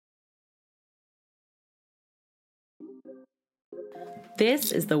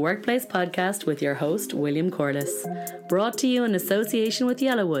This is the Workplace Podcast with your host, William Corliss, brought to you in association with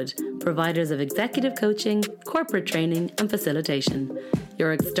Yellowwood, providers of executive coaching, corporate training and facilitation,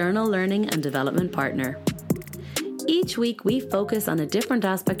 your external learning and development partner. Each week, we focus on a different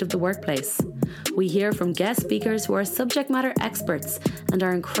aspect of the workplace. We hear from guest speakers who are subject matter experts and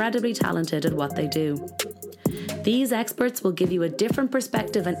are incredibly talented at what they do. These experts will give you a different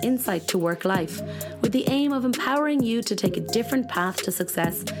perspective and insight to work life, with the aim of empowering you to take a different path to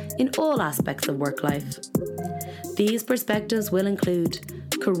success in all aspects of work life. These perspectives will include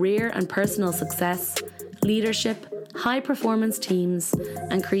career and personal success, leadership, high-performance teams,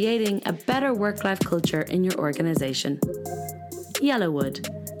 and creating a better work-life culture in your organisation.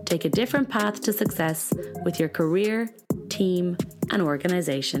 Yellowwood. Take a different path to success with your career, team, and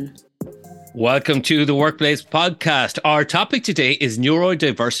organisation. Welcome to the Workplace Podcast. Our topic today is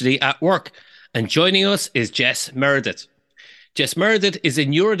neurodiversity at work, and joining us is Jess Meredith. Jess Meredith is a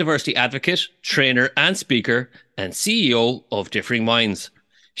neurodiversity advocate, trainer and speaker, and CEO of Differing Minds.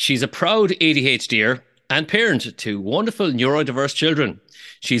 She's a proud ADHDer and parent to wonderful neurodiverse children.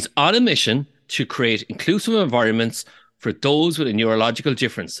 She's on a mission to create inclusive environments for those with a neurological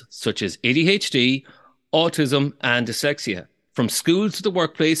difference, such as ADHD, autism, and dyslexia, from school to the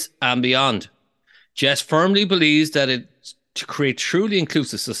workplace and beyond. Jess firmly believes that to create truly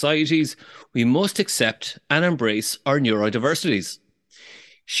inclusive societies, we must accept and embrace our neurodiversities.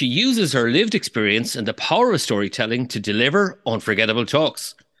 She uses her lived experience and the power of storytelling to deliver unforgettable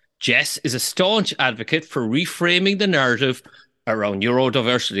talks. Jess is a staunch advocate for reframing the narrative around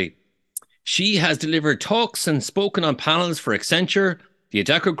neurodiversity. She has delivered talks and spoken on panels for Accenture, the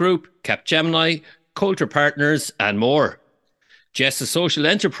Adecco Group, Capgemini, Coulter Partners, and more. Jess's social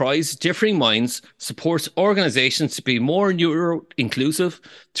enterprise, Differing Minds, supports organizations to be more neuro-inclusive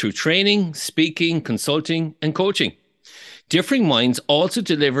through training, speaking, consulting, and coaching. Differing Minds also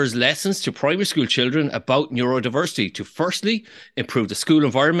delivers lessons to primary school children about neurodiversity to firstly, improve the school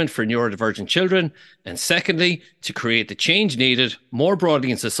environment for neurodivergent children, and secondly, to create the change needed more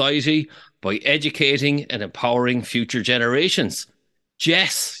broadly in society by educating and empowering future generations.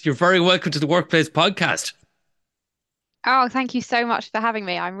 Jess, you're very welcome to the Workplace Podcast. Oh, thank you so much for having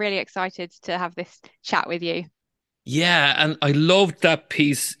me. I'm really excited to have this chat with you. Yeah, and I loved that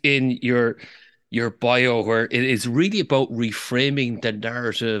piece in your bio where it is really about reframing the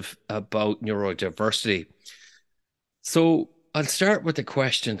narrative about neurodiversity. So I'll start with the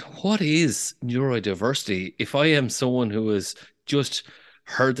question, what is neurodiversity? If I am someone who has just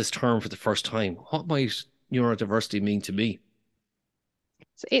heard this term for the first time, what might neurodiversity mean to me?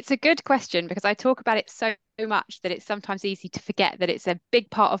 So it's a good question because I talk about it so much that it's sometimes easy to forget that it's a big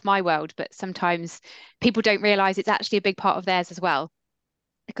part of my world, but sometimes people don't realize it's actually a big part of theirs as well.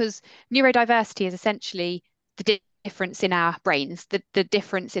 Because neurodiversity is essentially the difference in our brains, the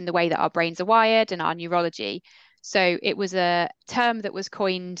difference in the way that our brains are wired and our neurology. So it was a term that was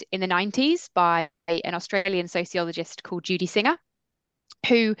coined in the 90s by an Australian sociologist called Judy Singer,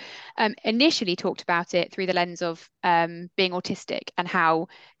 who initially talked about it through the lens of being autistic and how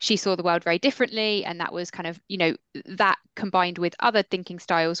she saw the world very differently. And that was kind of, that combined with other thinking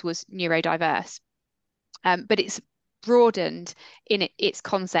styles was neurodiverse. But it's broadened in its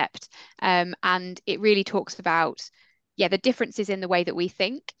concept. And it really talks about, the differences in the way that we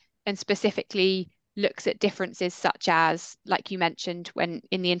think, and specifically looks at differences such as, like you mentioned when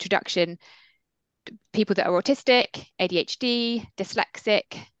in the introduction, people that are autistic, ADHD,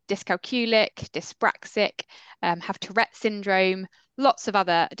 dyslexic, dyscalculic, dyspraxic, have Tourette syndrome, lots of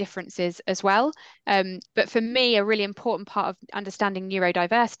other differences as well. But for me, a really important part of understanding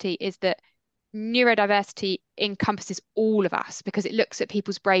neurodiversity is that neurodiversity encompasses all of us because it looks at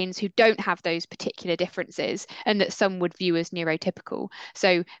people's brains who don't have those particular differences and that some would view as neurotypical.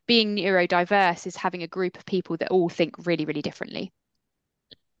 So being neurodiverse is having a group of people that all think really, really differently.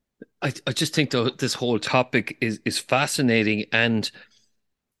 I just think though this whole topic is fascinating, and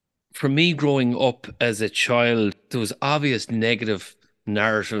for me growing up as a child, there was obvious negative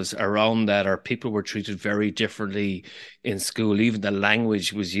narratives around that, or people were treated very differently in school. Even the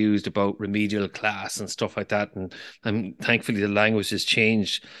language was used about remedial class and stuff like that, and thankfully the language has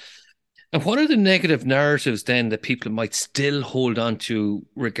changed. And what are the negative narratives then that people might still hold on to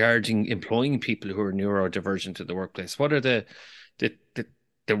regarding employing people who are neurodivergent in the workplace? What are the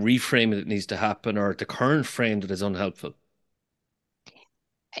reframing that needs to happen, or the current frame that is unhelpful?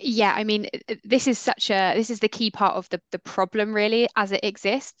 Yeah, I mean, this is the key part of the problem really as it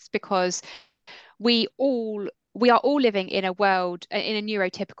exists, because we are all living in a world, in a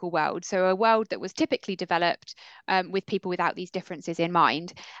neurotypical world. So a world that was typically developed with people without these differences in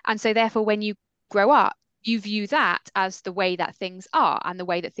mind. And so therefore, when you grow up, you view that as the way that things are and the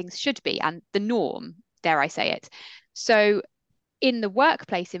way that things should be and the norm, dare I say it. So in the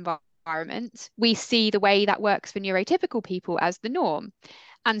workplace environment, we see the way that works for neurotypical people as the norm.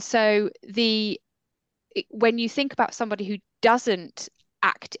 And so when you think about somebody who doesn't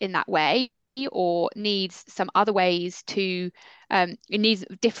act in that way or needs some other ways to needs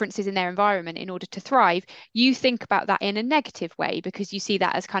differences in their environment in order to thrive, you think about that in a negative way because you see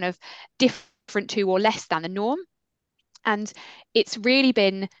that as kind of different to or less than the norm. And it's really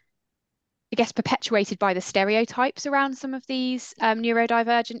been, I guess, perpetuated by the stereotypes around some of these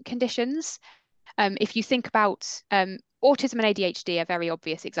neurodivergent conditions. If you think about autism and ADHD are very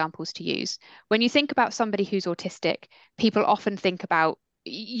obvious examples to use. When you think about somebody who's autistic, people often think about,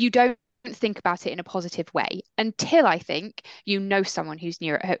 you don't think about it in a positive way until I think you know someone who's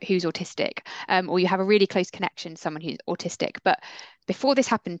autistic, or you have a really close connection to someone who's autistic. But before this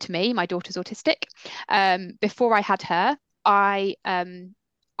happened to me, my daughter's autistic. Before I had her, I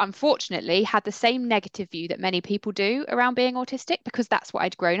unfortunately had the same negative view that many people do around being autistic because that's what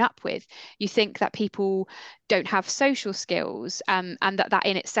I'd grown up with. You think that people don't have social skills, and that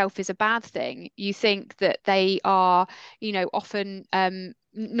in itself is a bad thing. You think that they are, often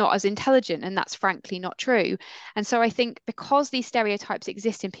not as intelligent, and that's frankly not true. And so I think because these stereotypes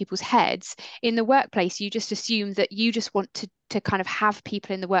exist in people's heads, in the workplace, you just assume that you just want to kind of have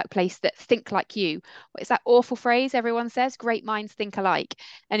people in the workplace that think like you. It's that awful phrase everyone says, great minds think alike.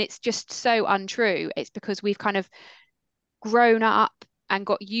 And it's just so untrue. It's because we've kind of grown up and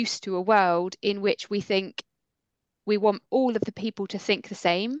got used to a world in which we think we want all of the people to think the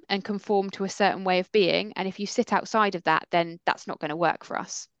same and conform to a certain way of being. And if you sit outside of that, then that's not going to work for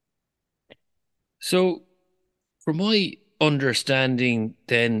us. So, from my understanding,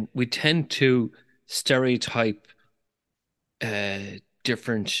 then we tend to stereotype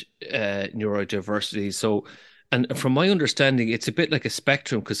different neurodiversity. So, and from my understanding, it's a bit like a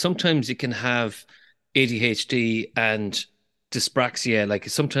spectrum because sometimes you can have ADHD and dyspraxia. Like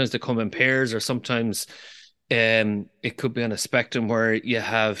sometimes they come in pairs, or sometimes it could be on a spectrum where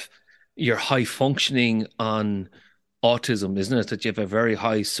you're high functioning on autism, isn't it? That you have a very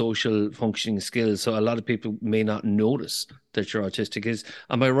high social functioning skills. So a lot of people may not notice that you're autistic.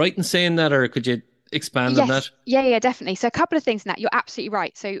 Am I right in saying that, or could you expand on that? Yeah, definitely. So a couple of things in that. You're absolutely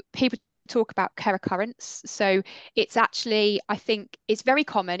right. So people talk about co-occurrence. So it's actually, I think it's very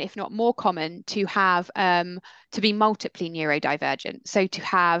common, if not more common, to have to be multiply neurodivergent. So to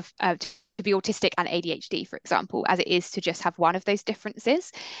have to be autistic and ADHD, for example, as it is to just have one of those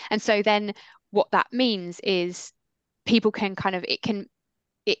differences. And so then what that means is people can kind of, it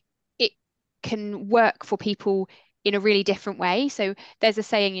can work for people in a really different way. So there's a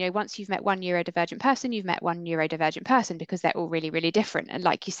saying, once you've met one neurodivergent person, you've met one neurodivergent person, because they're all really, really different. And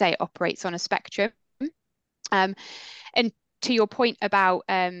like you say, it operates on a spectrum. And to your point about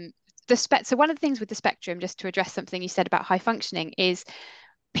so one of the things with the spectrum, just to address something you said about high functioning, is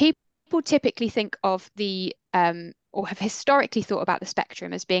people typically think of or have historically thought about the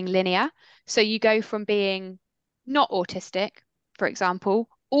spectrum as being linear. So you go from being not autistic, for example,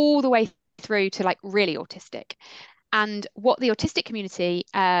 all the way through to like really autistic. And what the autistic community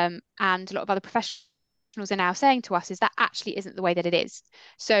and a lot of other professionals are now saying to us is that actually isn't the way that it is.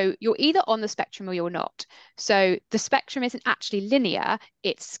 So you're either on the spectrum or you're not. So the spectrum isn't actually linear,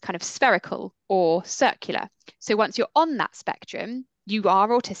 it's kind of spherical or circular. So once you're on that spectrum, you are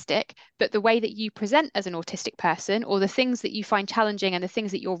autistic, but the way that you present as an autistic person, or the things that you find challenging and the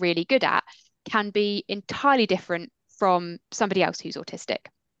things that you're really good at, can be entirely different from somebody else who's autistic.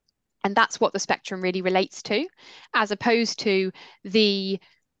 And that's what the spectrum really relates to, as opposed to the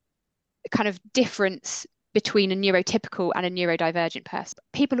kind of difference between a neurotypical and a neurodivergent person.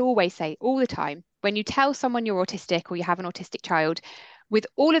 People always say all the time, when you tell someone you're autistic or you have an autistic child, with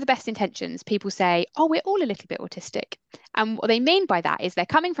all of the best intentions, people say, oh, we're all a little bit autistic. And what they mean by that is they're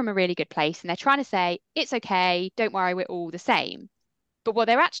coming from a really good place and they're trying to say, it's okay, don't worry, we're all the same. But what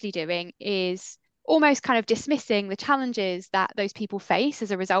they're actually doing is almost kind of dismissing the challenges that those people face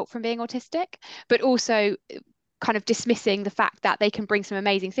as a result from being autistic, but also kind of dismissing the fact that they can bring some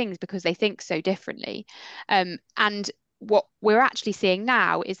amazing things because they think so differently. And what we're actually seeing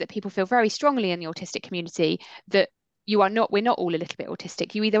now is that people feel very strongly in the autistic community that we're not all a little bit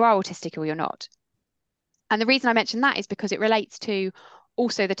autistic. You either are autistic or you're not. And the reason I mention that is because it relates to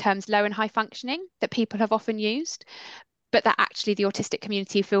also the terms low and high functioning that people have often used, but that actually the autistic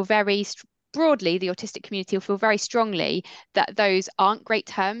community feel very broadly, the autistic community will feel very strongly that those aren't great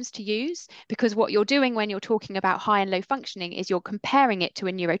terms to use, because what you're doing when you're talking about high and low functioning is you're comparing it to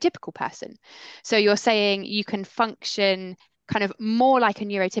a neurotypical person. So you're saying you can function kind of more like a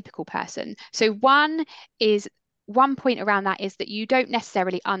neurotypical person. So one point around that is that you don't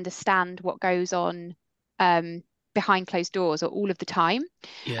necessarily understand what goes on behind closed doors or all of the time.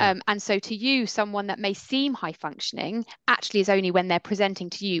 Yeah. And so to you, someone that may seem high functioning actually is only when they're presenting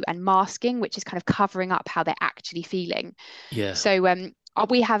to you and masking, which is kind of covering up how they're actually feeling. Yeah. So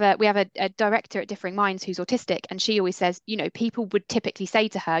we have a director at Differing Minds who's autistic, and she always says, you know, people would typically say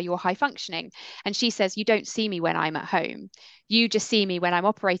to her, "You're high functioning," and she says, "You don't see me when I'm at home. You just see me when I'm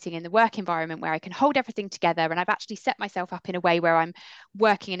operating in the work environment where I can hold everything together, and I've actually set myself up in a way where I'm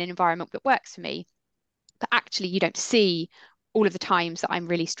working in an environment that works for me. But actually, you don't see all of the times that I'm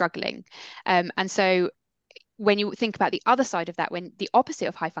really struggling." And so when you think about the other side of that, when the opposite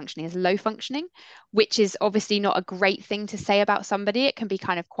of high functioning is low functioning, which is obviously not a great thing to say about somebody, it can be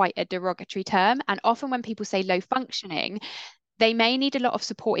kind of quite a derogatory term. And often when people say low functioning, they may need a lot of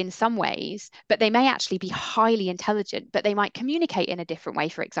support in some ways, but they may actually be highly intelligent, but they might communicate in a different way,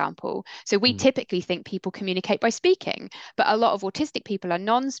 for example. So we typically think people communicate by speaking, but a lot of autistic people are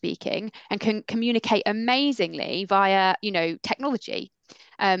non-speaking and can communicate amazingly via, you know, technology.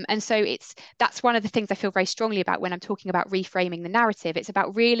 And so that's one of the things I feel very strongly about when I'm talking about reframing the narrative. It's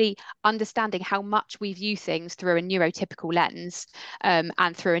about really understanding how much we view things through a neurotypical lens,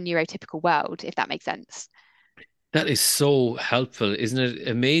 and through a neurotypical world, if that makes sense. That is so helpful. Isn't it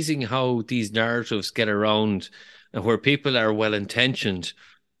amazing how these narratives get around, and where people are well intentioned,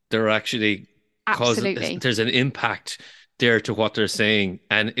 they're actually causing, Absolutely. there's an impact there to what they're saying.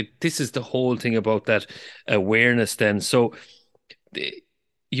 And this is the whole thing about that awareness then. So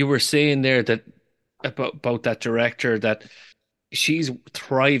you were saying there that about that director, that she's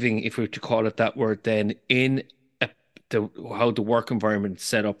thriving, if we were to call it that word, then in how the work environment is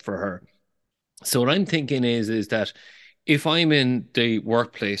set up for her. So what I'm thinking is that if I'm in the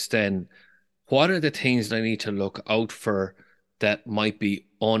workplace, then what are the things that I need to look out for that might be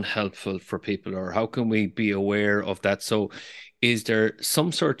unhelpful for people, or how can we be aware of that? So is there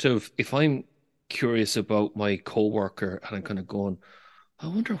some sort of, if I'm curious about my coworker and I'm kind of going, I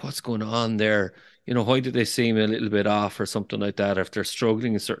wonder what's going on there. You know, why do they seem a little bit off or something like that? If they're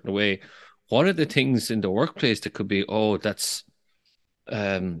struggling a certain way, what are the things in the workplace that could be, oh, that's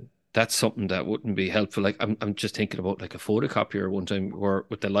something that wouldn't be helpful. Like I'm just thinking about like a photocopier one time where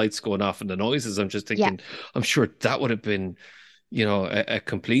with the lights going off and the noises, I'm just Yeah. thinking, I'm sure that would have been, you know, a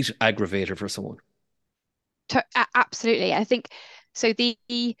complete aggravator for someone. Absolutely. I think so.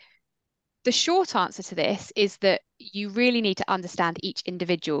 The short answer to this is that you really need to understand each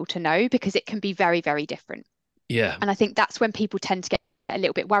individual to know, because it can be very, very different. Yeah. And I think that's when people tend to get a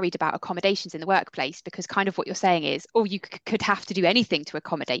little bit worried about accommodations in the workplace, because kind of what you're saying is, oh, you could have to do anything to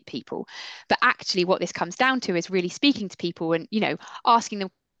accommodate people. But actually, what this comes down to is really speaking to people and, you know, asking them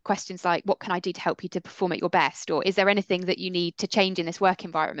questions like, what can I do to help you to perform at your best? Or is there anything that you need to change in this work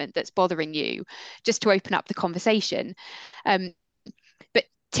environment that's bothering you? Just to open up the conversation. But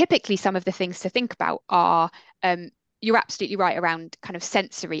typically, some of the things to think about are, you're absolutely right around kind of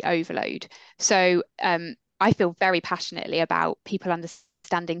sensory overload. So I feel very passionately about people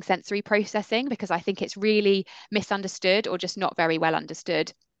understanding sensory processing, because I think it's really misunderstood or just not very well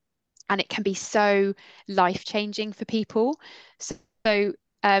understood. And it can be so life-changing for people. So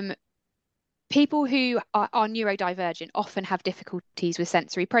people who are neurodivergent often have difficulties with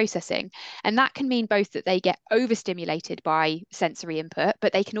sensory processing. And that can mean both that they get overstimulated by sensory input,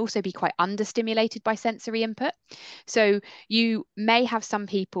 but they can also be quite understimulated by sensory input. So you may have some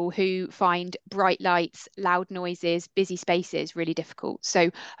people who find bright lights, loud noises, busy spaces really difficult. So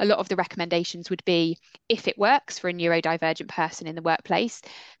a lot of the recommendations would be, if it works for a neurodivergent person in the workplace,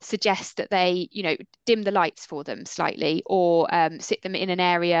 suggest that they, you know, dim the lights for them slightly, or sit them in an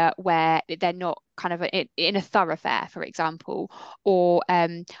area where they're not kind of in a thoroughfare, for example, or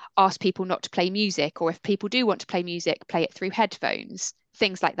ask people not to play music, or if people do want to play music, play it through headphones,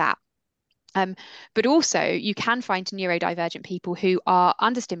 things like that. But also you can find neurodivergent people who are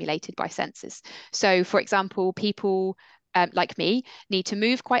understimulated by senses. So, for example, people like me need to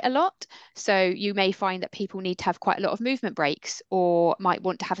move quite a lot. So you may find that people need to have quite a lot of movement breaks, or might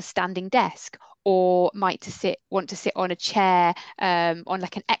want to have a standing desk, or want to sit on a chair, on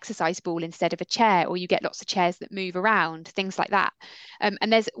like an exercise ball instead of a chair, or you get lots of chairs that move around, things like that. And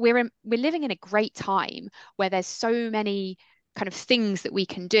we're living in a great time where there's so many kind of things that we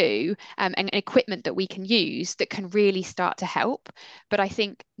can do, and equipment that we can use that can really start to help. But I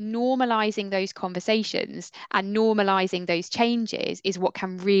think normalizing those conversations and normalizing those changes is what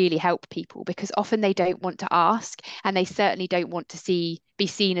can really help people, because often they don't want to ask, and they certainly don't want to be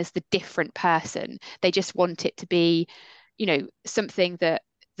seen as the different person. They just want it to be, you know, something that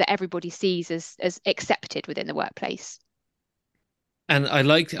everybody sees as accepted within the workplace. And I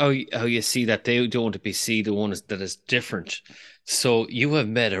like how you see that they don't want to be see the one that is different. So you have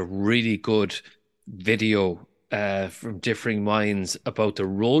made a really good video from differing minds about the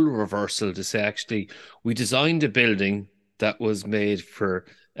role reversal to say, actually, we designed a building that was made for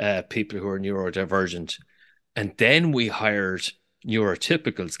people who are neurodivergent, and then we hired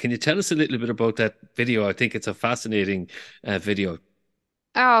neurotypicals. Can you tell us a little bit about that video? I think it's a fascinating video.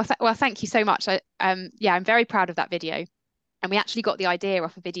 Oh, well, thank you so much. Yeah, I'm very proud of that video. And we actually got the idea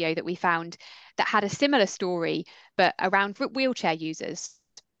off a video that we found that had a similar story, but around wheelchair users.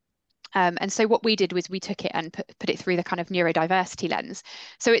 And so what we did was we took it and put it through the kind of neurodiversity lens.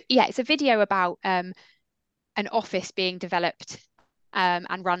 So it's a video about an office being developed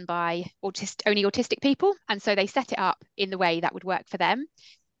and run by only autistic people. And so they set it up in the way that would work for them.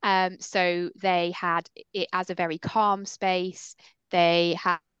 So they had it as a very calm space. They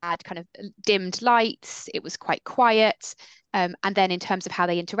had kind of dimmed lights. It was quite quiet. And then in terms of how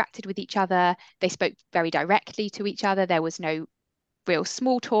they interacted with each other, they spoke very directly to each other. There was no real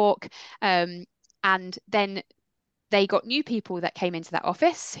small talk. And then they got new people that came into that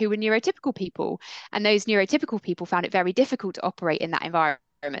office who were neurotypical people. And those neurotypical people found it very difficult to operate in that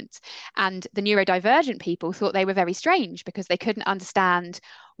environment. And the neurodivergent people thought they were very strange because they couldn't understand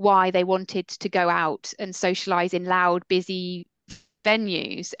why they wanted to go out and socialize in loud, busy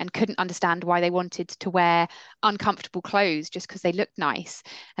venues and couldn't understand why they wanted to wear uncomfortable clothes just because they looked nice.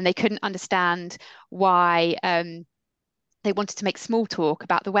 And they couldn't understand why they wanted to make small talk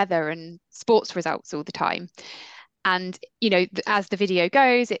about the weather and sports results all the time. And, as the video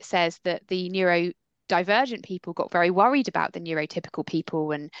goes, it says that the neurodivergent people got very worried about the neurotypical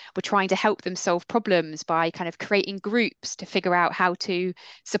people and were trying to help them solve problems by kind of creating groups to figure out how to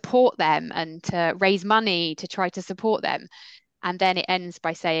support them and to raise money to try to support them. And then it ends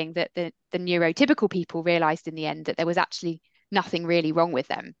by saying that the neurotypical people realized in the end that there was actually nothing really wrong with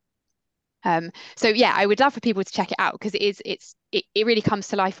them. So yeah, I would love for people to check it out because it really comes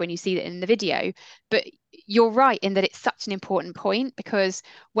to life when you see it in the video. But you're right in that it's such an important point because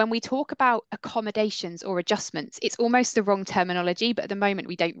when we talk about accommodations or adjustments, it's almost the wrong terminology, but at the moment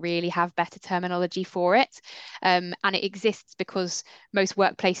we don't really have better terminology for it. And it exists because most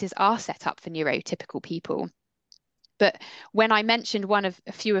workplaces are set up for neurotypical people. But when I mentioned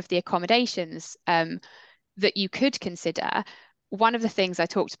a few of the accommodations that you could consider, one of the things I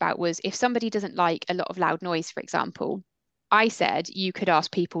talked about was if somebody doesn't like a lot of loud noise, for example, I said you could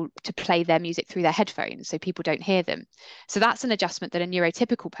ask people to play their music through their headphones so people don't hear them. So that's an adjustment that a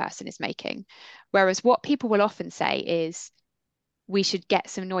neurotypical person is making. Whereas what people will often say is we should get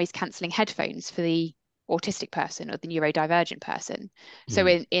some noise cancelling headphones for the autistic person or the neurodivergent person. So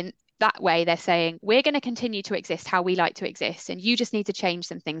in that way, they're saying, we're going to continue to exist how we like to exist, and you just need to change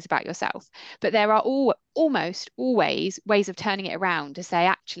some things about yourself. But there are almost always ways of turning it around to say,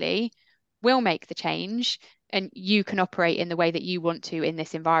 actually, we'll make the change and you can operate in the way that you want to in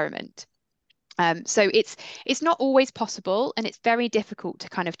this environment. So it's not always possible, and it's very difficult to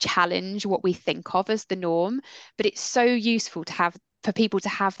kind of challenge what we think of as the norm, but it's so useful for people to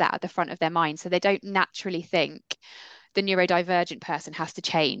have that at the front of their mind so they don't naturally think the neurodivergent person has to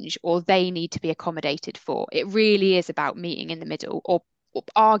change or they need to be accommodated for. It really is about meeting in the middle, or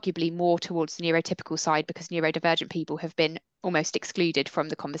arguably more towards the neurotypical side because neurodivergent people have been almost excluded from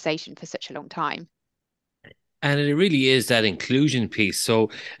the conversation for such a long time. And it really is that inclusion piece.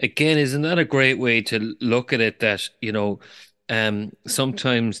 So again, isn't that a great way to look at it that,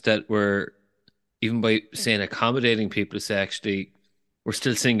 sometimes that we're, even by saying accommodating people, to say actually we're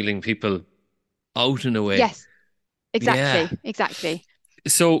still singling people out in a way. Yes, exactly. Yeah. Exactly.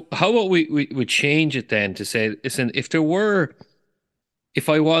 So how about we change it then to say, listen, if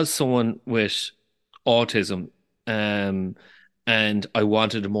I was someone with autism, and I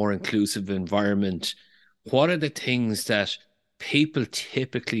wanted a more inclusive environment, what are the things that people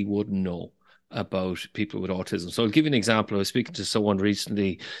typically wouldn't know about people with autism? So I'll give you an example. I was speaking to someone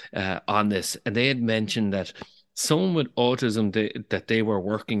recently on this, and they had mentioned that someone with autism that they were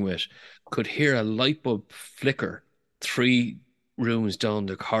working with could hear a light bulb flicker 3 rooms down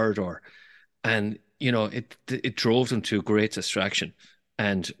the corridor, and it drove them to great distraction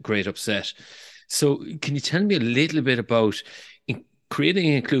and great upset. So can you tell me a little bit about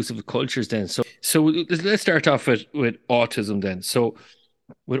creating inclusive cultures then? So let's start off with autism then. So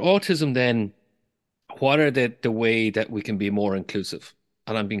with autism then, what are the way that we can be more inclusive?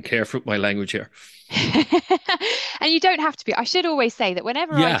 And I'm being careful with my language here. And you don't have to be. I should always say that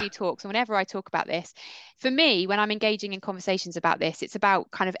whenever I do talks and whenever I talk about this, for me, when I'm engaging in conversations about this, it's about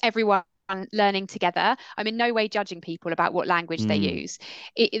kind of everyone learning together. I'm in no way judging people about what language they use.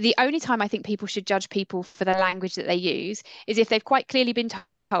 The only time I think people should judge people for the language that they use is if they've quite clearly been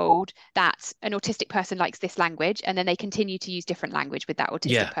told that an autistic person likes this language, and then they continue to use different language with that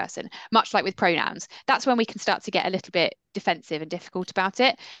autistic person, much like with pronouns. That's when we can start to get a little bit defensive and difficult about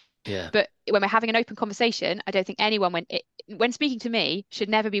it. But when we're having an open conversation, I don't think anyone, when speaking to me, should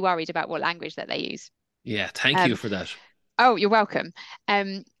never be worried about what language that they use. Thank you for that. Oh, you're welcome.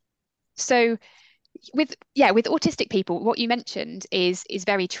 So with autistic people, what you mentioned is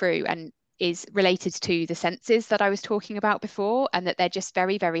very true and is related to the senses that I was talking about before, and that they're just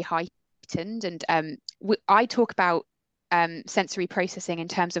very, very heightened. And I talk about sensory processing in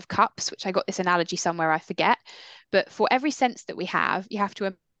terms of cups, which I got this analogy somewhere, I forget. But for every sense that we have, you have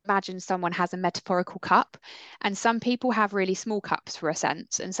to imagine someone has a metaphorical cup, and some people have really small cups for a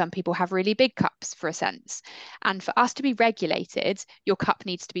sense, and some people have really big cups for a sense. And for us to be regulated, your cup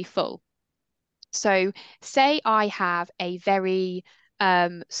needs to be full. So say I have a very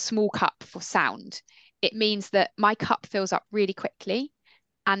small cup for sound. It means that my cup fills up really quickly,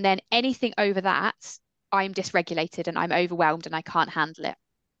 and then anything over that, I'm dysregulated and I'm overwhelmed and I can't handle it.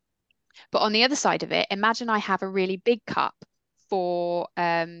 But on the other side of it, imagine I have a really big cup for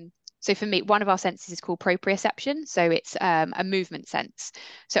so for me, one of our senses is called proprioception. So it's a movement sense.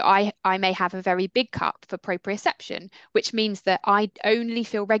 So I may have a very big cup for proprioception, which means that I only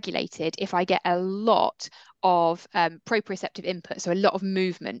feel regulated if I get a lot of proprioceptive input, so a lot of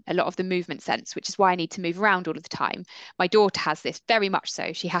movement, a lot of the movement sense, which is why I need to move around all of the time. My daughter has this very much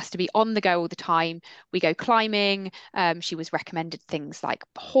so. She has to be on the go all the time. We go climbing. She was recommended things like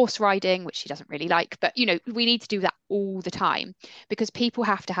horse riding, which she doesn't really like, but we need to do that all the time because people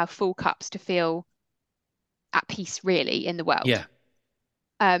have to have full cups to feel at peace really in the world.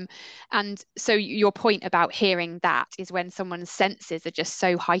 And so your point about hearing that is when someone's senses are just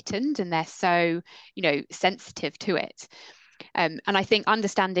so heightened and they're so, sensitive to it. And I think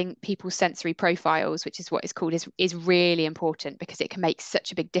understanding people's sensory profiles, which is what it's called, is really important because it can make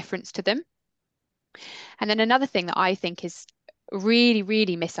such a big difference to them. And then another thing that I think is really,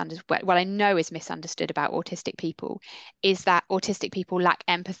 really misunderstood, well, I know is misunderstood about autistic people, is that autistic people lack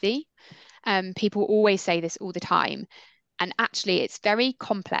empathy. People always say this all the time. And actually, it's very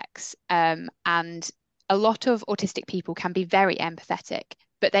complex. And a lot of autistic people can be very empathetic,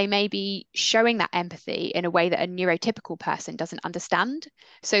 but they may be showing that empathy in a way that a neurotypical person doesn't understand.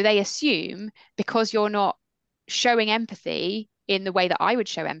 So they assume because you're not showing empathy in the way that I would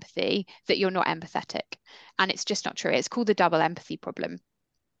show empathy, that you're not empathetic. And it's just not true. It's called the double empathy problem.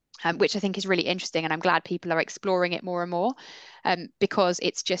 Which I think is really interesting, and I'm glad people are exploring it more and more because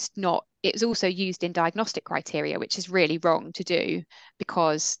it's just not, it's also used in diagnostic criteria, which is really wrong to do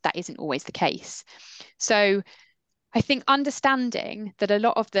because that isn't always the case. So I think understanding that a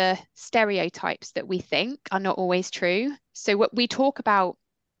lot of the stereotypes that we think are not always true. So what we talk about,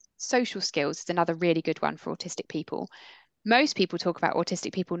 social skills is another really good one for autistic people. Most people talk about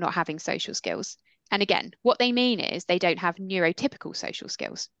autistic people not having social skills. And again, what they mean is they don't have neurotypical social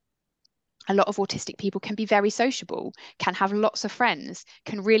skills. A lot of autistic people can be very sociable, can have lots of friends,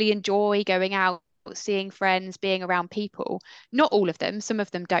 can really enjoy going out, seeing friends, being around people. Not all of them, some of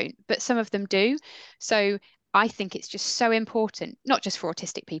them don't, but some of them do. So I think it's just so important, not just for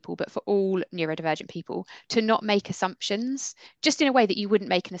autistic people, but for all neurodivergent people, to not make assumptions, just in a way that you wouldn't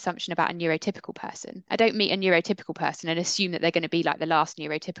make an assumption about a neurotypical person. I don't meet a neurotypical person and assume that they're going to be like the last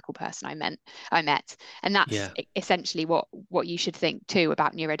neurotypical person I met. And that's essentially what you should think too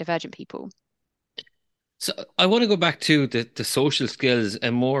about neurodivergent people. So I want to go back to the social skills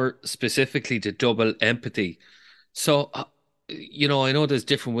and more specifically the double empathy. So, I know there's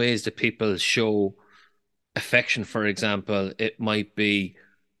different ways that people show affection. For example, it might be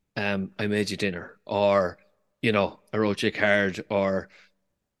I made you dinner, or I wrote you a card, or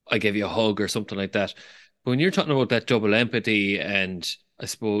I gave you a hug or something like that. But when you're talking about that double empathy and I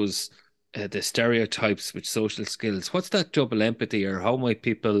suppose the stereotypes with social skills, what's that double empathy, or how might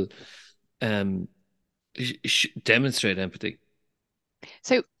people demonstrate empathy?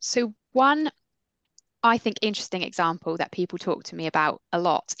 So one, I think, interesting example that people talk to me about a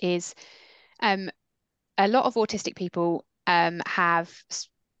lot is a lot of autistic people have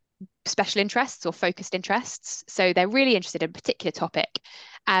special interests or focused interests. So they're really interested in a particular topic.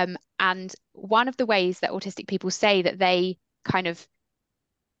 And one of the ways that autistic people say that they kind of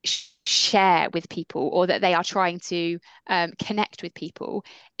share with people, or that they are trying to connect with people,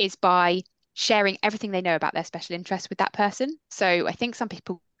 is by sharing everything they know about their special interest with that person. So I think some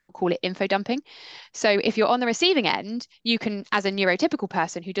people call it info dumping. So if you're on the receiving end, you can, as a neurotypical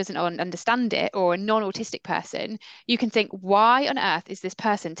person who doesn't understand it, or a non-autistic person, you can think, why on earth is this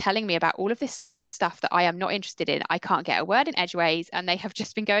person telling me about all of this stuff that I am not interested in? I can't get a word in edgeways, and they have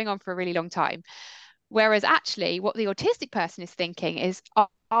just been going on for a really long time. Whereas actually what the autistic person is thinking is, oh,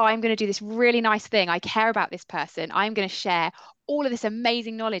 I'm going to do this really nice thing. I care about this person. I'm going to share all of this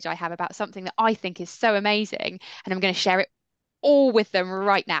amazing knowledge I have about something that I think is so amazing, and I'm going to share it all with them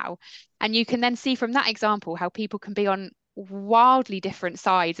right now. And you can then see from that example how people can be on wildly different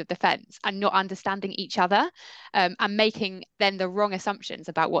sides of the fence and not understanding each other, and making then the wrong assumptions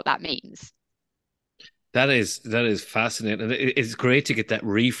about what that means. That is fascinating. And it's great to get that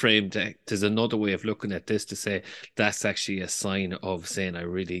reframed. There's another way of looking at this, to say that's actually a sign of saying, I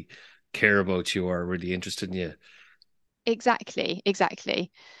really care about you, or really interested in you. Exactly.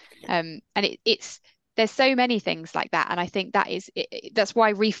 And it's there's so many things like that. And I think that's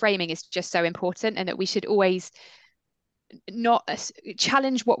why reframing is just so important, and that we should always not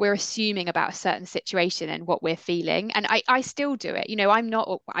challenge what we're assuming about a certain situation and what we're feeling. And I still do it.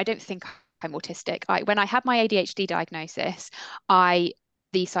 I don't think I'm autistic. When I had my ADHD diagnosis,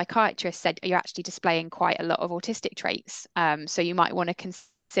 the psychiatrist said, you're actually displaying quite a lot of autistic traits. So you might want to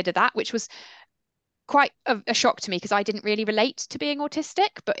consider that, which was quite a shock to me, because I didn't really relate to being autistic.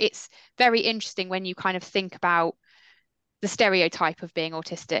 But it's very interesting when you kind of think about the stereotype of being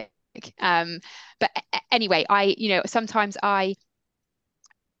autistic. But anyway, sometimes I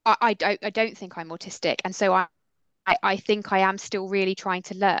don't think I'm autistic, and so I think I am still really trying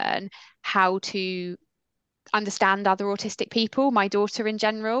to learn how to understand other autistic people, my daughter in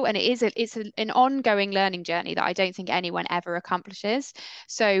general, and it's an ongoing learning journey that I don't think anyone ever accomplishes.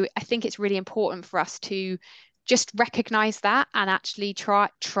 So I think it's really important for us to just recognize that and actually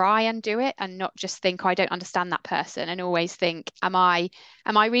try and do it, and not just think, I don't understand that person, and always think, am I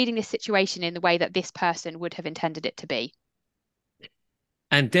reading this situation in the way that this person would have intended it to be?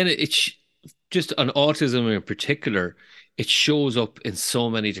 And then it's just on autism in particular, it shows up in so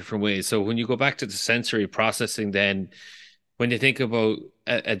many different ways. So when you go back to the sensory processing, then when you think about,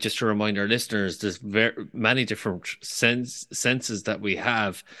 just to remind our listeners, there's very many different senses that we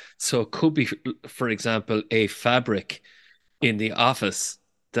have. So it could be, for example, a fabric in the office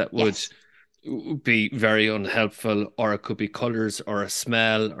that would be very unhelpful, or it could be colors, or a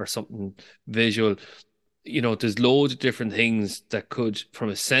smell, or something visual. There's loads of different things that could, from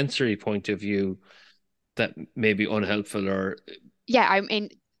a sensory point of view, that may be unhelpful. Or I mean,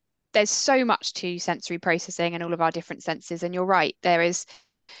 there's so much to sensory processing and all of our different senses, and you're right, there is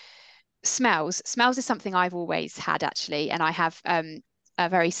smells is something I've always had, actually, and I have a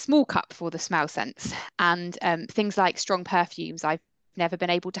very small cup for the smell sense, and things like strong perfumes I've never been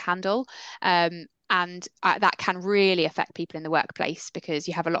able to handle, and that can really affect people in the workplace, because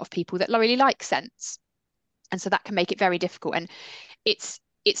you have a lot of people that really like scents, and so that can make it very difficult. And it's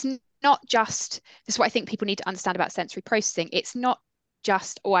not just this is what I think people need to understand about sensory processing. It's not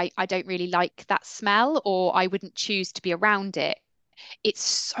just, oh, I don't really like that smell, or I wouldn't choose to be around it. It's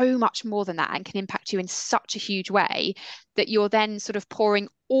so much more than that, and can impact you in such a huge way that you're then sort of pouring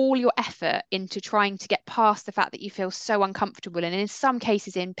all your effort into trying to get past the fact that you feel so uncomfortable, and in some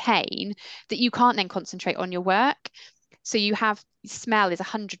cases in pain, that you can't then concentrate on your work. So you have smell is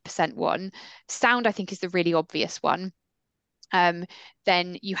 100% one. Sound, I think, is the really obvious one.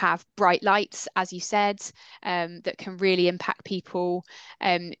 Then you have bright lights, as you said, that can really impact people.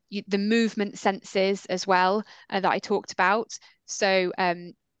 The movement senses as well, that I talked about. So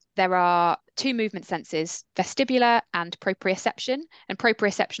there are two movement senses, vestibular and proprioception. And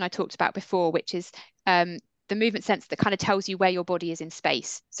proprioception I talked about before, which is the movement sense that kind of tells you where your body is in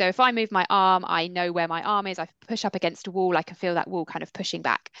space. So if I move my arm, I know where my arm is. I push up against a wall, I can feel that wall kind of pushing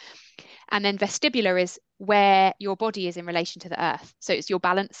back. And then vestibular is where your body is in relation to the earth. So it's your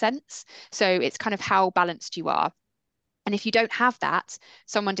balance sense. So it's kind of how balanced you are. And if you don't have that,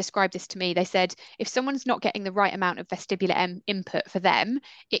 someone described this to me. They said, if someone's not getting the right amount of vestibular input for them,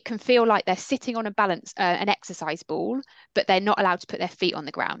 it can feel like they're sitting on an exercise ball, but they're not allowed to put their feet on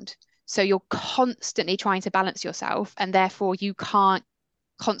the ground. So you're constantly trying to balance yourself, and therefore you can't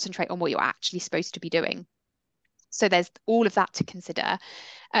concentrate on what you're actually supposed to be doing. So there's all of that to consider.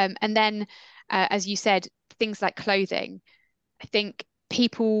 And then, as you said, things like clothing. I think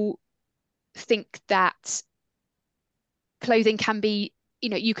people think that clothing can be,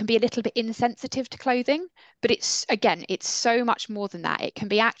 you can be a little bit insensitive to clothing, but it's so much more than that. It can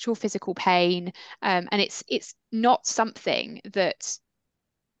be actual physical pain, and it's not something that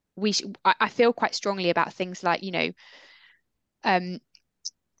I feel quite strongly about things like,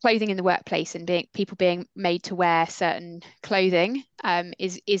 clothing in the workplace and people being made to wear certain clothing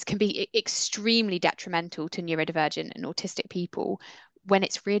can be extremely detrimental to neurodivergent and autistic people when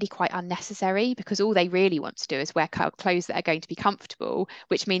it's really quite unnecessary, because all they really want to do is wear clothes that are going to be comfortable,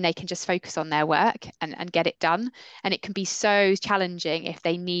 which mean they can just focus on their work and get it done. And it can be so challenging if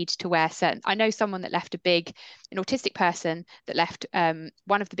they need to wear certain. I know someone that left an autistic person that left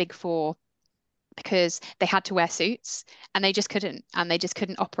one of the big four because they had to wear suits and they just couldn't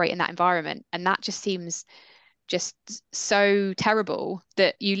operate in that environment. And that just seems just so terrible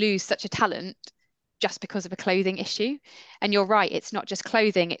that you lose such a talent just because of a clothing issue. And you're right, it's not just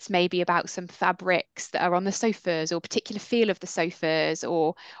clothing, it's maybe about some fabrics that are on the sofas or particular feel of the sofas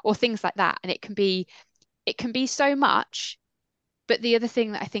or things like that. And it can be so much. But the other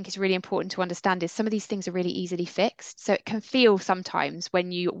thing that I think is really important to understand is some of these things are really easily fixed. So it can feel sometimes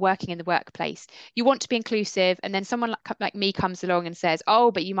when you're working in the workplace, you want to be inclusive, and then someone like me comes along and says, oh,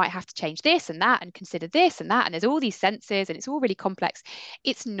 but you might have to change this and that and consider this and that. And there's all these senses and it's all really complex.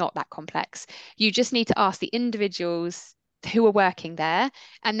 It's not that complex. You just need to ask the individuals who are working there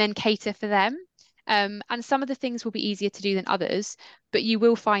and then cater for them. And some of the things will be easier to do than others, but you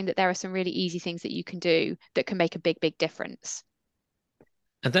will find that there are some really easy things that you can do that can make a big, big difference.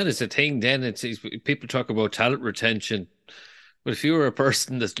 And that is the thing then. It's people talk about talent retention. But if you're a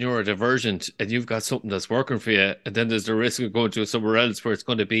person that's neurodivergent and you've got something that's working for you, and then there's the risk of going to somewhere else where it's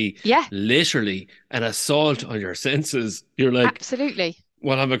going to be literally an assault on your senses, you're like, absolutely.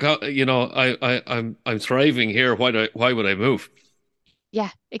 Well, I'm thriving here. Why would I move?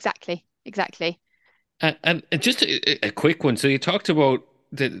 Yeah, exactly. And just a quick one. So you talked about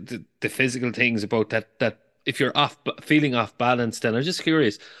the physical things about that. If you're feeling off balance, then I'm just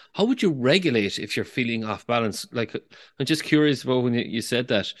curious, how would you regulate if you're feeling off balance? Like, I'm just curious about when you said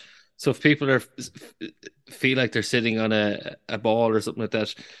that. So if people feel like they're sitting on a ball or something like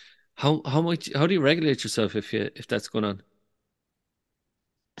that, how do you regulate yourself if that's going on?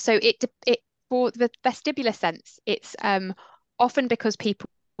 So it for the vestibular sense, it's often because people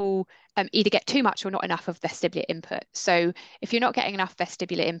either get too much or not enough of vestibular input. So if you're not getting enough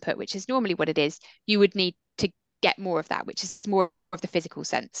vestibular input, which is normally what it is, you would need to get more of that, which is more of the physical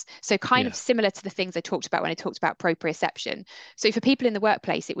sense. So kind of similar to the things I talked about when I talked about proprioception. So for people in the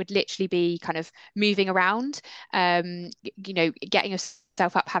workplace, it would literally be kind of moving around, getting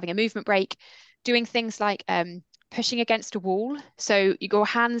yourself up, having a movement break, doing things like pushing against a wall. So your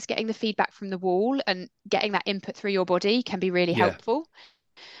hands getting the feedback from the wall and getting that input through your body can be really helpful.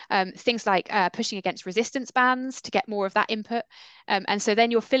 Things like pushing against resistance bands to get more of that input. And so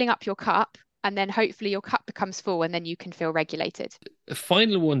then you're filling up your cup, and then hopefully your cup becomes full and then you can feel regulated. A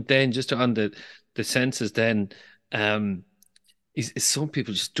final one then, just on the senses then, is some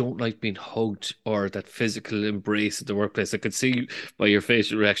people just don't like being hugged or that physical embrace at the workplace. I could see by your face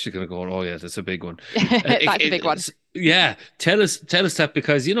you're actually kind of going, oh yeah, that's a big one. That's a big one. Yeah. Tell us that,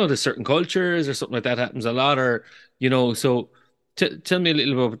 because, there's certain cultures or something like that happens a lot, or, so tell me a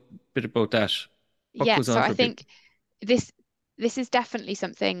little bit about that. What goes on so for I think this is definitely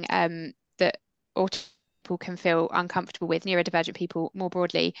something that autistic people can feel uncomfortable with, neurodivergent people more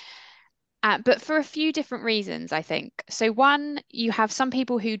broadly. But for a few different reasons, I think. So one, you have some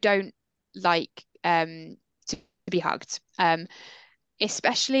people who don't like to be hugged,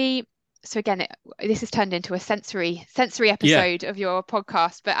 especially. So again, this has turned into a sensory episode of your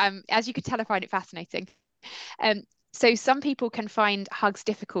podcast. But as you could tell, I find it fascinating. So some people can find hugs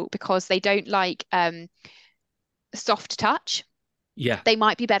difficult because they don't like soft touch. Yeah. They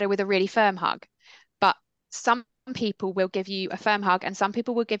might be better with a really firm hug. But some people will give you a firm hug and some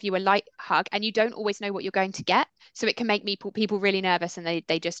people will give you a light hug, and you don't always know what you're going to get. So it can make people really nervous, and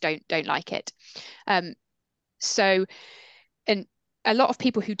they just don't like it. So, and a lot of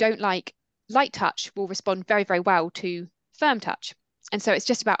people who don't like light touch will respond very, very well to firm touch. And so it's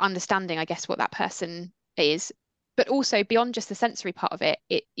just about understanding, I guess, what that person is. But also beyond just the sensory part of it,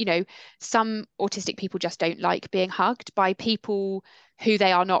 some autistic people just don't like being hugged by people who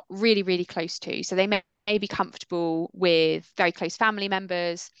they are not really, really close to. So they may be comfortable with very close family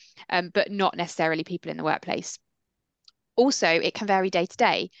members, but not necessarily people in the workplace. Also, it can vary day to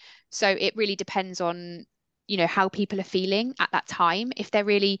day. So it really depends on, how people are feeling at that time. If they're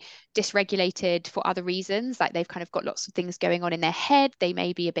really dysregulated for other reasons, like they've kind of got lots of things going on in their head, they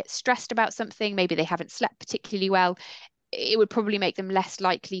may be a bit stressed about something, maybe they haven't slept particularly well, it would probably make them less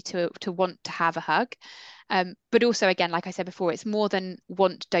likely to want to have a hug. But also, again, like I said before, it's more than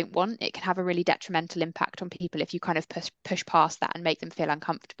want, don't want. It can have a really detrimental impact on people if you kind of push past that and make them feel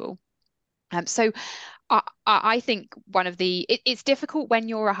uncomfortable. So I think it's difficult when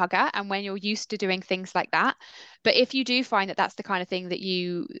you're a hugger and when you're used to doing things like that. But if you do find that that's the kind of thing that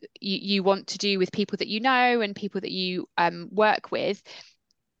you want to do with people that you know and people that you work with,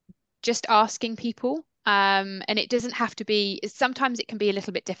 just asking people. And it doesn't have to be, sometimes it can be a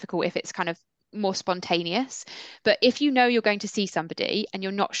little bit difficult if it's kind of more spontaneous. But if you know you're going to see somebody and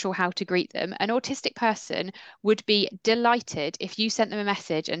you're not sure how to greet them, an autistic person would be delighted if you sent them a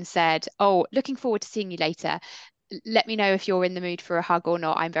message and said, "Oh, looking forward to seeing you later. Let me know if you're in the mood for a hug or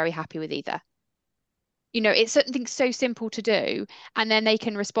not. I'm very happy with either." It's something so simple to do, and then they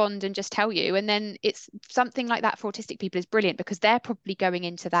can respond and just tell you. And then it's something like that for autistic people is brilliant because they're probably going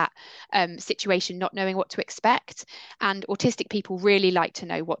into that situation not knowing what to expect. And autistic people really like to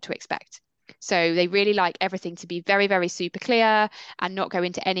know what to expect. So they really like everything to be very, very super clear and not go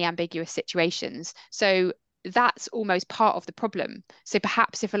into any ambiguous situations. So that's almost part of the problem. So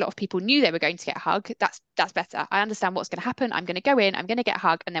perhaps if a lot of people knew they were going to get a hug, that's better. I understand what's going to happen. I'm going to go in, I'm going to get a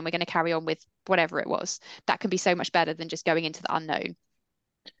hug, and then we're going to carry on with whatever it was. That can be so much better than just going into the unknown.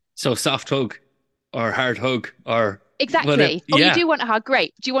 So soft hug or hard hug or whatever. Exactly. Oh, you Yeah. do want a hug?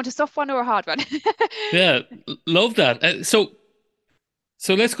 Great. Do you want a soft one or a hard one? Yeah. Love that.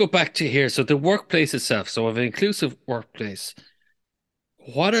 So let's go back to here. So the workplace itself. So of an inclusive workplace,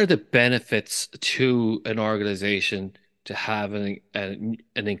 what are the benefits to an organization to have an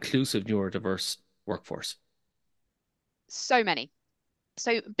inclusive neurodiverse workforce? So many.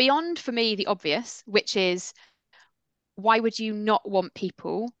 So beyond for me the obvious, which is why would you not want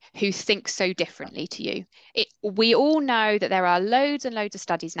people who think so differently to you? We all know that there are loads and loads of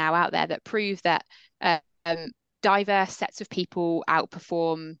studies now out there that prove that diverse sets of people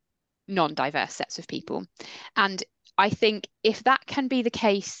outperform non-diverse sets of people. And I think if that can be the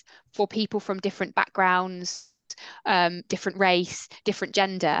case for people from different backgrounds, different race, different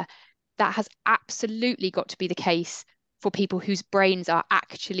gender, that has absolutely got to be the case for people whose brains are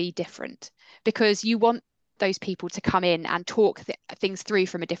actually different, because you want those people to come in and talk things through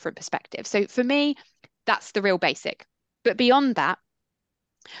from a different perspective. So for me, that's the real basic. But beyond that,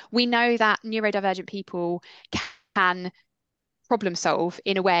 we know that neurodivergent people can problem solve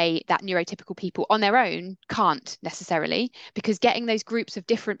in a way that neurotypical people on their own can't necessarily, because getting those groups of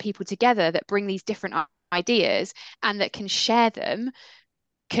different people together that bring these different ideas and that can share them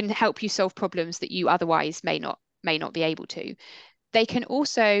can help you solve problems that you otherwise may not be able to. They can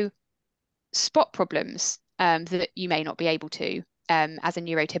also spot problems that you may not be able to as a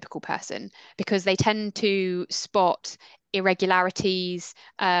neurotypical person, because they tend to spot irregularities.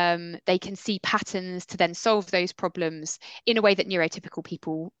 They can see patterns to then solve those problems in a way that neurotypical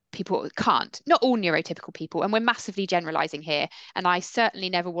people can't. Not all neurotypical people, and we're massively generalizing here. And I certainly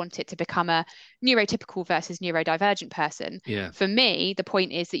never want it to become a neurotypical versus neurodivergent person. Yeah. For me, the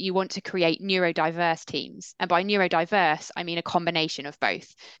point is that you want to create neurodiverse teams. And by neurodiverse, I mean a combination of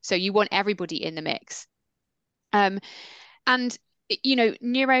both. So you want everybody in the mix. And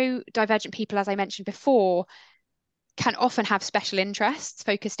neurodivergent people, as I mentioned before, can often have special interests,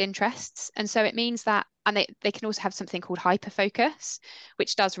 focused interests. And so it means that, and they can also have something called hyperfocus,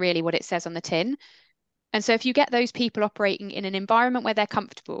 which does really what it says on the tin. And so if you get those people operating in an environment where they're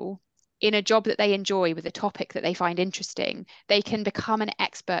comfortable, in a job that they enjoy with a topic that they find interesting, they can become an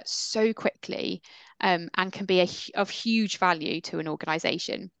expert so quickly, and can be of huge value to an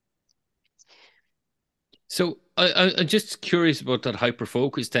organization. So I'm just curious about that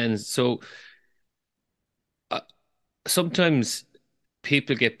hyperfocus then. So sometimes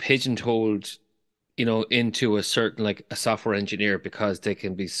people get pigeonholed, into a certain, like a software engineer, because they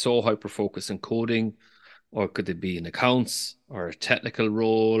can be so hyper focused on coding, or could it be in accounts or a technical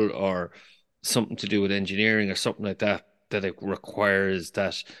role or something to do with engineering or something like that, that it requires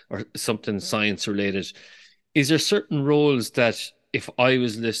that, or something science related. Is there certain roles that if I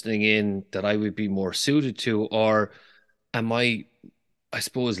was listening in that I would be more suited to, or am I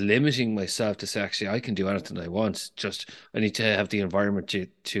suppose, limiting myself to say, actually, I can do anything I want. Just I need to have the environment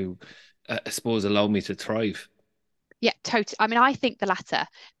to I suppose, allow me to thrive. Yeah, totally. I mean, I think the latter,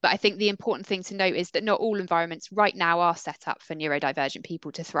 but I think the important thing to note is that not all environments right now are set up for neurodivergent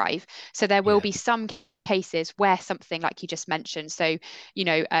people to thrive. So there will Yeah. be some cases where something like you just mentioned. So,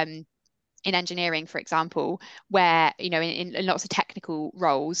 in engineering, for example, where, in lots of technical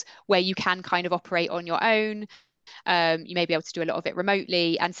roles where you can kind of operate on your own. You may be able to do a lot of it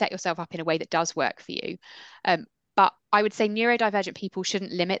remotely and set yourself up in a way that does work for you. But I would say neurodivergent people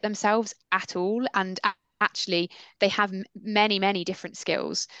shouldn't limit themselves at all. And actually, they have many, many different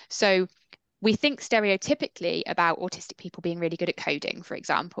skills. So we think stereotypically about autistic people being really good at coding, for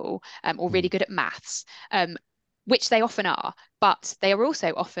example, or really good at maths. which they often are, but they are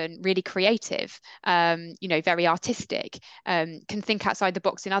also often really creative, very artistic, can think outside the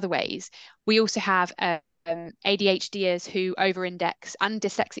box in other ways. We also have ADHDers who over-index, and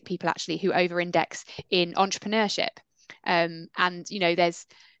dyslexic people actually who over-index in entrepreneurship. There's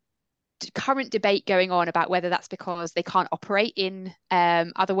current debate going on about whether that's because they can't operate in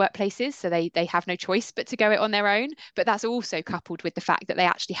other workplaces, so they have no choice but to go it on their own. But that's also coupled with the fact that they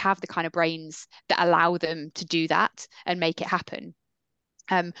actually have the kind of brains that allow them to do that and make it happen.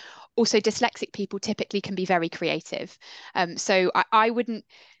 Also, dyslexic people typically can be very creative. So I wouldn't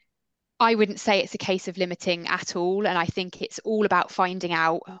say it's a case of limiting at all. And I think it's all about finding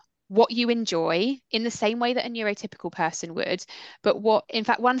out what you enjoy in the same way that a neurotypical person would. But in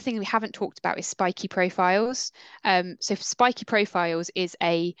fact, one thing we haven't talked about is spiky profiles. So spiky profiles is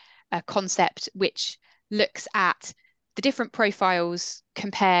a concept which looks at the different profiles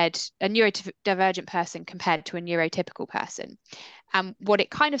compared, a neurodivergent person compared to a neurotypical person. And what it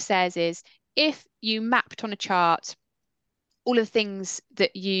kind of says is, if you mapped on a chart all of the things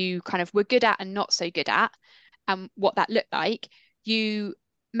that you kind of were good at and not so good at, and what that looked like, you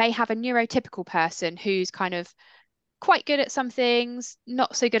may have a neurotypical person who's kind of quite good at some things,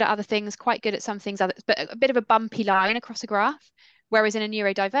 not so good at other things, quite good at some things, others, but a bit of a bumpy line across a graph. Whereas in a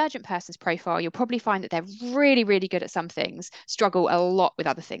neurodivergent person's profile, you'll probably find that they're really, really good at some things, struggle a lot with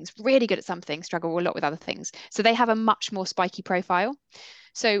other things, really good at some things, struggle a lot with other things. So they have a much more spiky profile.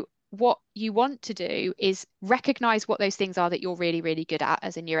 So what you want to do is recognize what those things are that you're really, really good at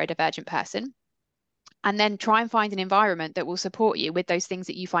as a neurodivergent person, and then try and find an environment that will support you with those things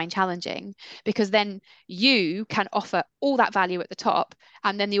that you find challenging, because then you can offer all that value at the top,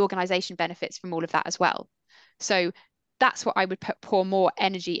 and then the organization benefits from all of that as well. So that's what I would pour more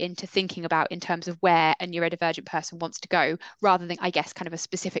energy into thinking about in terms of where a neurodivergent person wants to go, rather than, I guess, kind of a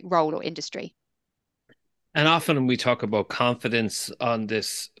specific role or industry. And often we talk about confidence on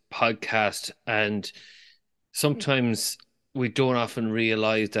this podcast, and sometimes we don't often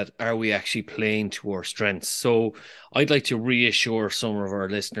realize that, are we actually playing to our strengths? So I'd like to reassure some of our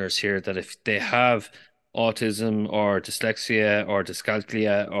listeners here that if they have autism or dyslexia or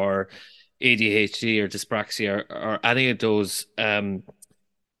dyscalculia or ADHD or dyspraxia or any of those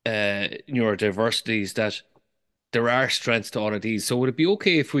neurodiversities, that there are strengths to all of these. So would it be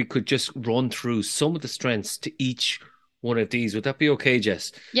okay if we could just run through some of the strengths to each one of these? Would that be okay,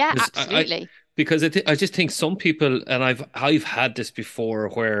 Jess? Yeah, absolutely. Because I just think some people, and I've had this before,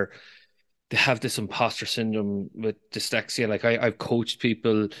 where they have this imposter syndrome with dyslexia. Like I've coached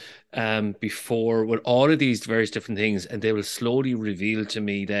people before with all of these various different things, and they will slowly reveal to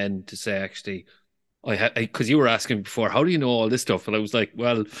me then to say, actually, because you were asking before, how do you know all this stuff? And I was like,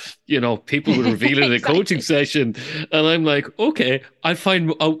 well, people would reveal it in a Exactly. coaching session. And I'm like, okay, I'll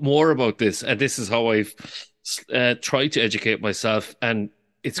find out more about this. And this is how I've tried to educate myself. And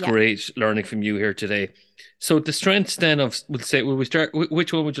it's great learning from you here today. So the strengths then will we start,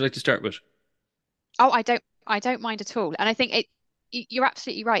 which one would you like to start with? Oh, I don't mind at all. And I think you're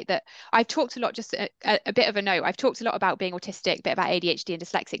absolutely right that I've talked a lot, just a bit of a note. I've talked a lot about being autistic, a bit about ADHD and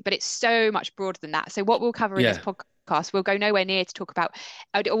dyslexic, but it's so much broader than that. So what we'll cover in this podcast, we'll go nowhere near to talk about.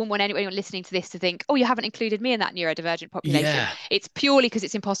 I don't want anyone listening to this to think, oh, you haven't included me in that neurodivergent population. Yeah. It's purely because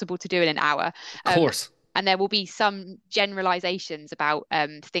it's impossible to do in an hour. Of course. And there will be some generalizations about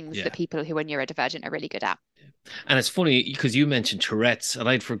things that people who are neurodivergent are really good at. And it's funny because you mentioned Tourette's, and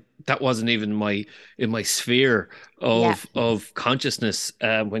that wasn't even in my sphere of consciousness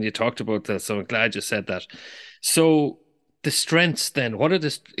when you talked about that. So I'm glad you said that. So the strengths then,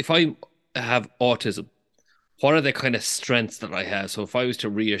 if I have autism, what are the kind of strengths that I have? So if I was to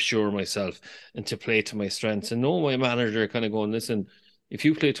reassure myself and to play to my strengths, and know my manager kind of going, listen, if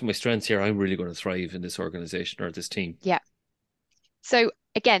you play to my strengths here, I'm really going to thrive in this organization or this team. Yeah. So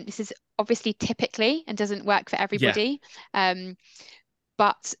again, this is obviously typically and doesn't work for everybody.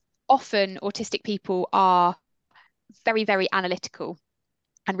 But often autistic people are very, very analytical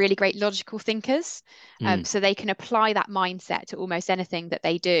and really great logical thinkers. So they can apply that mindset to almost anything that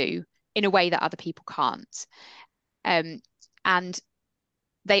they do in a way that other people can't. And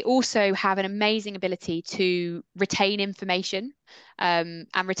they also have an amazing ability to retain information and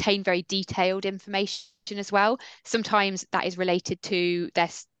retain very detailed information as well. Sometimes that is related to their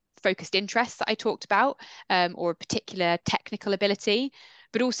focused interests that I talked about, or a particular technical ability,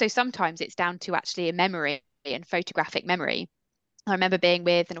 but also sometimes it's down to actually a memory and photographic memory. I remember being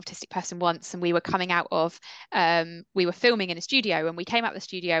with an autistic person once, and we were coming out of, we were filming in a studio, and we came out of the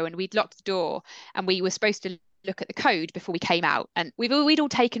studio and we'd locked the door, and we were supposed to look at the code before we came out. And we'd all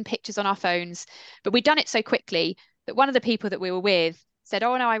taken pictures on our phones, but we'd done it so quickly that one of the people that we were with said,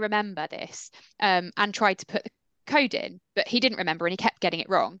 oh no, I remember this, and tried to put the code in, but he didn't remember and he kept getting it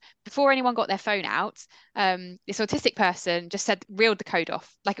wrong. Before anyone got their phone out, this autistic person just reeled the code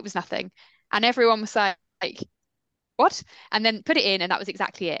off like it was nothing. And everyone was like, what? And then put it in, and that was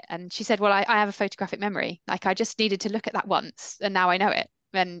exactly it. And she said, well, I have a photographic memory. Like, I just needed to look at that once, and now I know it,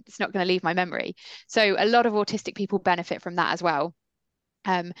 and it's not going to leave my memory. So a lot of autistic people benefit from that as well.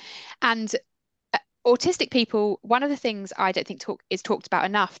 And autistic people, one of the things I don't think is talked about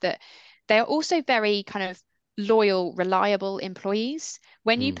enough, that they are also very kind of loyal, reliable employees.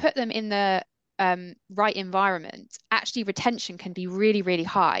 When you put them in the right environment, actually retention can be really, really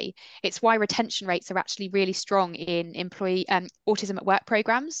high. It's why retention rates are actually really strong in employee autism at work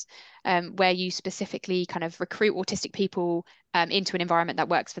programs, where you specifically kind of recruit autistic people into an environment that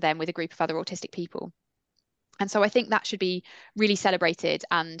works for them with a group of other autistic people. And so I think that should be really celebrated,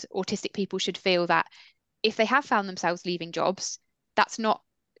 and autistic people should feel that if they have found themselves leaving jobs, that's not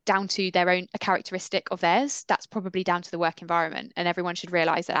down to a characteristic of theirs. That's probably down to the work environment, and everyone should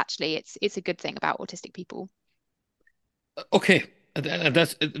realize that actually it's a good thing about autistic people. Okay,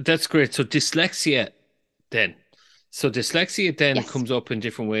 that's great. So dyslexia then. So dyslexia then Yes. comes up in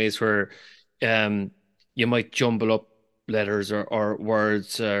different ways where you might jumble up letters or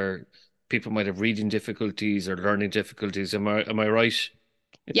words, or people might have reading difficulties or learning difficulties. Am I right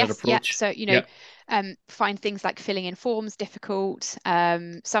in that approach? So, find things like filling in forms difficult.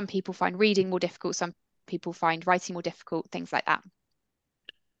 Some people find reading more difficult. Some people find writing more difficult, things like that.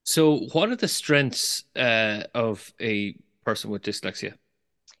 So what are the strengths of a person with dyslexia?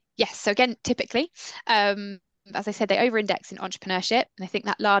 Yes. So again, typically, as I said, they over-index in entrepreneurship. And I think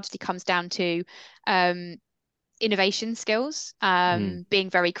that largely comes down to innovation skills, being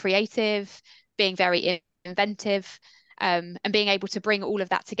very creative, being very inventive, and being able to bring all of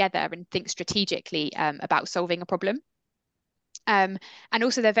that together and think strategically about solving a problem. And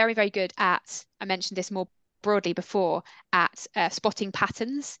also they're very, very good at, I mentioned this more broadly before, at spotting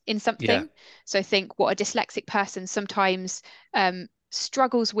patterns in something. Yeah. So I think what a dyslexic person sometimes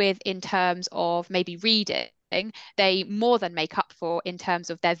struggles with in terms of maybe reading, they more than make up for in terms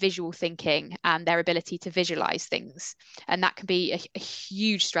of their visual thinking and their ability to visualize things. And that can be a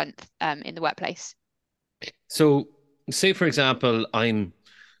huge strength in the workplace. So say, for example, I'm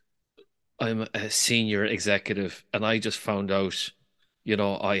a senior executive and I just found out,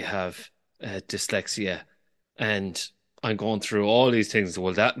 I have dyslexia, and I'm going through all these things.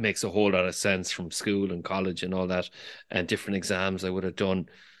 Well, that makes a whole lot of sense from school and college and all that, and different exams I would have done.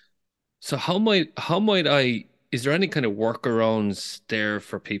 So how might I, is there any kind of workarounds there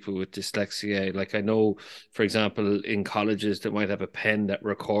for people with dyslexia? Like, I know, for example, in colleges they might have a pen that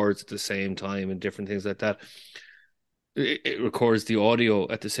records at the same time and different things like that. It records the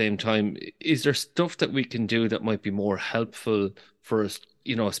audio at the same time. Is there stuff that we can do that might be more helpful for us,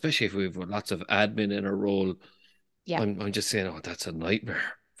 especially if we have lots of admin in a role? Yeah. I'm just saying, that's a nightmare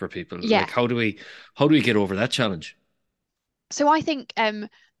for people. Yeah. Like, how do we get over that challenge? So I think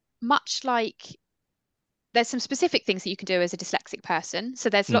much like there's some specific things that you can do as a dyslexic person. So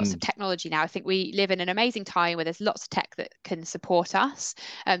there's lots of technology now. I think we live in an amazing time where there's lots of tech that can support us.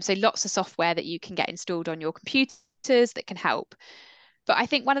 So lots of software that you can get installed on your computer that can help. But I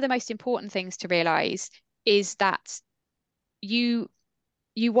think one of the most important things to realize is that you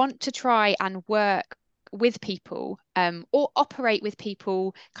want to try and work with people or operate with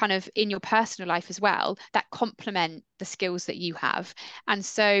people kind of in your personal life as well that complement the skills that you have. And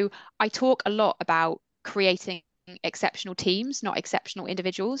so I talk a lot about creating exceptional teams, not exceptional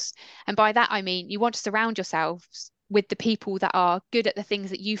individuals. And by that, I mean, you want to surround yourselves with the people that are good at the things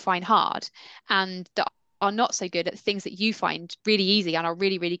that you find hard and that are not so good at things that you find really easy and are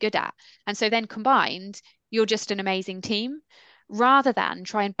really, really good at. And so then combined, you're just an amazing team, rather than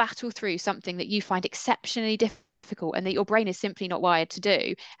try and battle through something that you find exceptionally difficult and that your brain is simply not wired to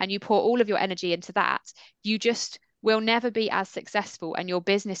do. And you pour all of your energy into that, you just will never be as successful, and your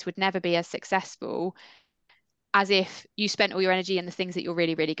business would never be as successful as if you spent all your energy in the things that you're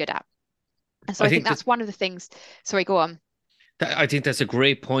really, really good at. And so I think that's one of the things. Sorry, go on. I think that's a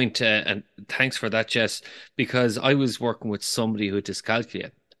great point, and thanks for that, Jess, because I was working with somebody who had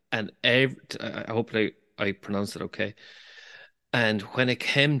dyscalculia, and hopefully I pronounced it okay. And when it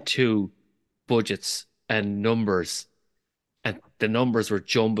came to budgets and numbers, and the numbers were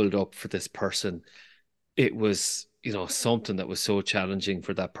jumbled up for this person, it was, something that was so challenging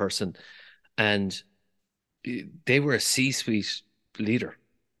for that person. And they were a C-suite leader.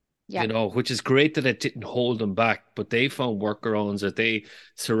 Yeah. Which is great that it didn't hold them back, but they found workarounds, that they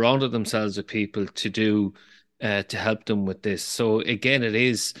surrounded themselves with people to do, to help them with this. So again, it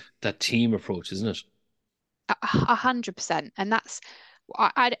is that team approach, isn't it? 100%. And that's,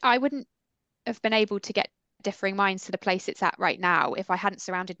 I wouldn't have been able to get differing minds to the place it's at right now if I hadn't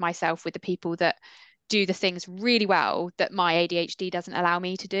surrounded myself with the people that do the things really well that my ADHD doesn't allow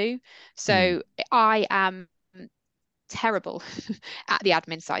me to do. Mm. So I am terrible at the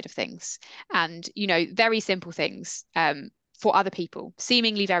admin side of things. And, very simple things for other people,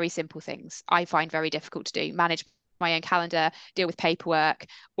 seemingly very simple things, I find very difficult to do. Manage my own calendar, deal with paperwork,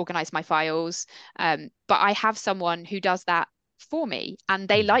 organize my files. But I have someone who does that for me, and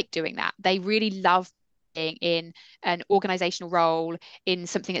they Mm. like doing that. They really love being in an organizational role, in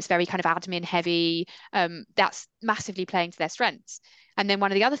something that's very kind of admin heavy. That's massively playing to their strengths. And then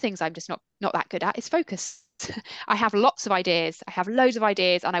one of the other things I'm just not that good at is focus. I have lots of ideas. I have loads of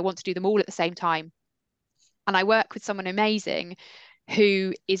ideas and I want to do them all at the same time. And I work with someone amazing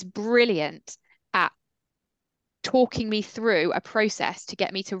who is brilliant at talking me through a process to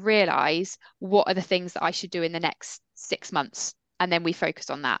get me to realize what are the things that I should do in the next 6 months. And then we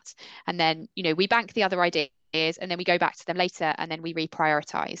focus on that. And then, we bank the other ideas and then we go back to them later and then we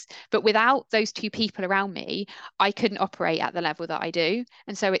reprioritize. But without those two people around me, I couldn't operate at the level that I do.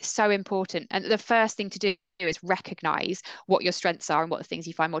 And so it's so important. And the first thing to do is recognize what your strengths are and what the things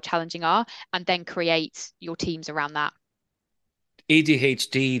you find more challenging are, and then create your teams around that.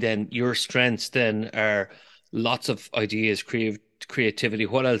 ADHD, then your strengths then are lots of ideas, creativity.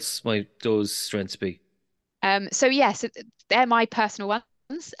 What else might those strengths be? So yes, they're my personal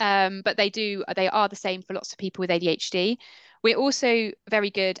ones, but they are the same for lots of people with ADHD. We're also very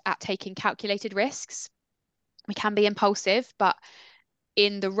good at taking calculated risks. We can be impulsive, but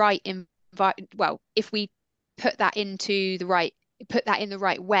in the right if we put that in the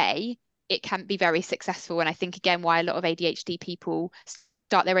right way, it can be very successful. And I think again why a lot of ADHD people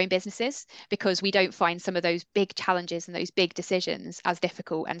start their own businesses, because we don't find some of those big challenges and those big decisions as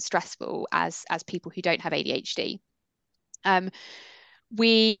difficult and stressful as people who don't have ADHD.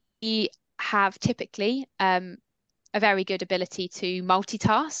 We have typically a very good ability to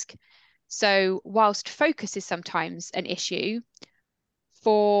multitask. So whilst focus is sometimes an issue,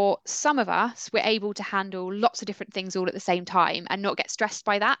 for some of us, we're able to handle lots of different things all at the same time and not get stressed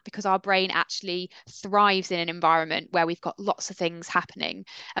by that, because our brain actually thrives in an environment where we've got lots of things happening,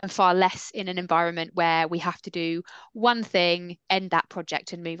 and far less in an environment where we have to do one thing, end that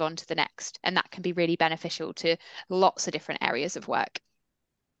project and move on to the next. And that can be really beneficial to lots of different areas of work.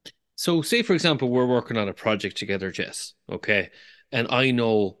 So say, for example, we're working on a project together, Jess, okay? And I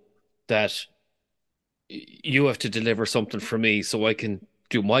know that you have to deliver something for me so I can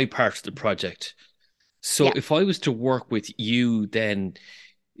do my part of the project. So Yeah. if I was to work with you, then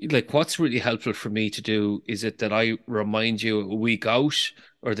like what's really helpful for me to do, is it that I remind you a week out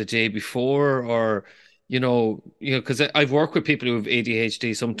or the day before, or because I've worked with people who have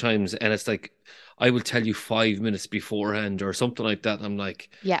ADHD sometimes, and it's like I will tell you 5 minutes beforehand or something like that. I'm like,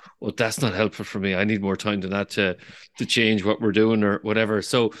 Yeah. well, that's not helpful for me. I need more time than that to change what we're doing or whatever.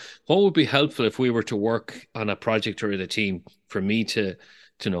 So what would be helpful if we were to work on a project or in a team for me to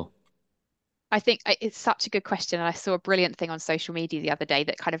know? I think it's such a good question. And I saw a brilliant thing on social media the other day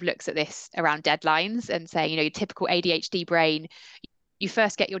that kind of looks at this around deadlines and saying, your typical ADHD brain, you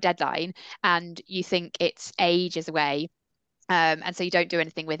first get your deadline and you think it's ages away. And so you don't do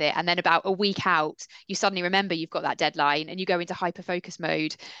anything with it. And then about a week out, you suddenly remember you've got that deadline and you go into hyper focus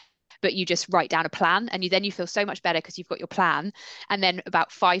mode, but you just write down a plan, and you feel so much better because you've got your plan. And then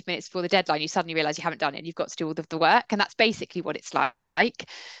about 5 minutes before the deadline, you suddenly realize you haven't done it and you've got to do all of the work. And that's basically what it's like.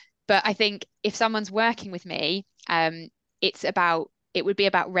 But I think if someone's working with me, it would be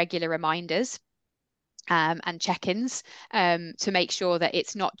about regular reminders and check-ins to make sure that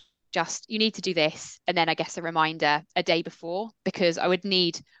it's not just you need to do this and then I guess a reminder a day before, because I would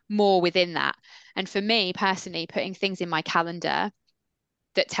need more within that. And for me personally, putting things in my calendar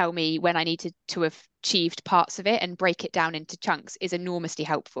that tell me when I need to have achieved parts of it and break it down into chunks is enormously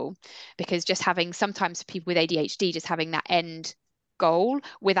helpful, because just having, sometimes people with ADHD, just having that end goal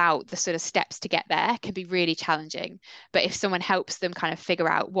without the sort of steps to get there can be really challenging. But if someone helps them kind of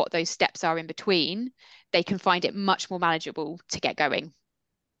figure out what those steps are in between, they can find it much more manageable to get going.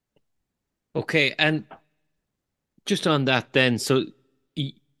 Okay, and just on that then, so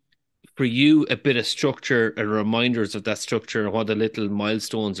for you, a bit of structure and reminders of that structure and what the little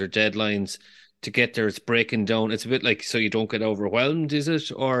milestones or deadlines to get there, it's breaking down. It's a bit like so you don't get overwhelmed, is it?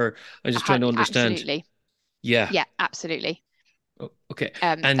 Or I'm just trying to understand. Absolutely. Yeah. Yeah, absolutely. Okay.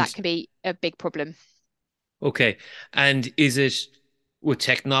 That And can be a big problem. okay. And is it with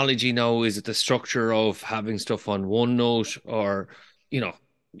technology now, is it the structure of having stuff on OneNote or, you know,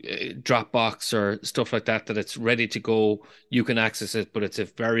 Dropbox or stuff like that, that it's ready to go, you can access it, but it's a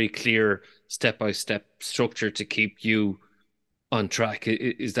very clear step-by-step structure to keep you on track.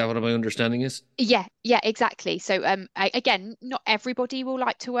 Is that what my understanding is? Yeah, exactly. So again, not everybody will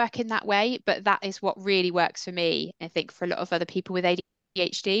like to work in that way, but that is what really works for me. I think for a lot of other people with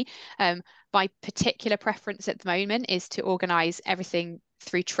ADHD, my particular preference at the moment is to organize everything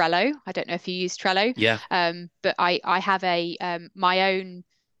through Trello. I don't know if you use Trello, Yeah. but I have a my own.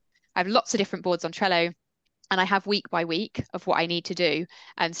 I have lots of different boards on Trello, and I have week by week of what I need to do.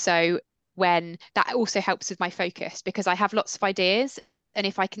 And so when that also helps with my focus because I have lots of ideas. And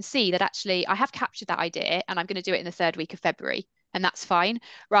if I can see that actually I have captured that idea and I'm going to do it in the third week of February, and that's fine,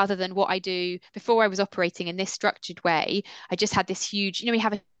 rather than what I do before I was operating in this structured way, I just had this huge, we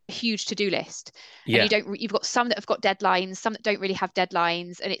have a huge to-do list and Yeah. you've got some that have got deadlines, some that don't really have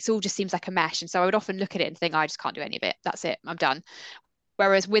deadlines, and it's all just seems like a mesh. And so I would often look at it and think, I just can't do any of it. That's it. I'm done.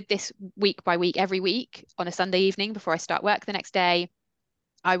 Whereas with this week by week, every week on a Sunday evening before I start work the next day,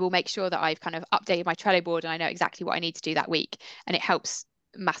 I will make sure that I've kind of updated my Trello board and I know exactly what I need to do that week. And it helps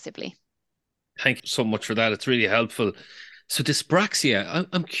massively. Thank you so much for that. It's really helpful. So dyspraxia,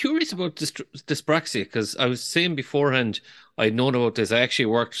 I'm curious about dyspraxia because I was saying beforehand, I'd known about this. I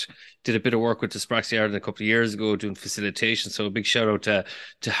actually did a bit of work with Dyspraxia Ireland a couple of years ago doing facilitation. So a big shout out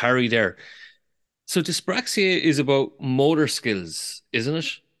to Harry there. So dyspraxia is about motor skills, isn't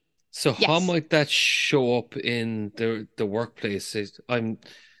it? So how Yes. might that show up in the workplace? I'm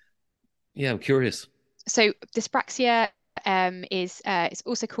curious. So dyspraxia is it's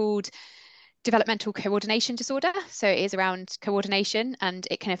also called developmental coordination disorder. So it is around coordination and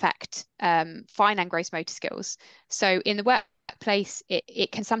it can affect fine and gross motor skills. So in the workplace,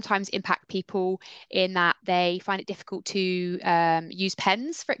 it can sometimes impact people in that they find it difficult to use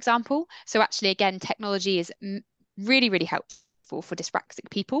pens, for example. So actually, again, technology is really, really helpful for dyspraxic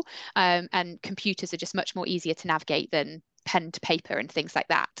people, and computers are just much more easier to navigate than pen to paper and things like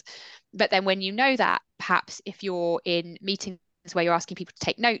that. But then when you know that, perhaps if you're in meetings where you're asking people to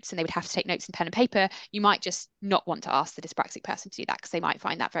take notes and they would have to take notes in pen and paper, you might just not want to ask the dyspraxic person to do that because they might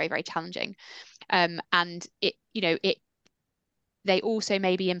find that very, very challenging. And they also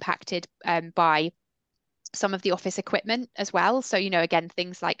may be impacted by some of the office equipment as well. So, again,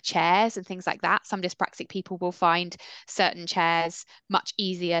 things like chairs and things like that. Some dyspraxic people will find certain chairs much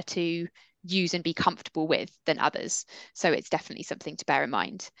easier to use and be comfortable with than others. So it's definitely something to bear in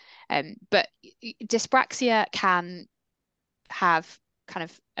mind. But dyspraxia can have kind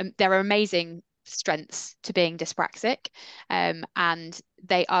of there are amazing strengths to being dyspraxic, and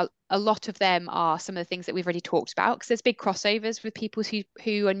they are, a lot of them are some of the things that we've already talked about, because there's big crossovers with people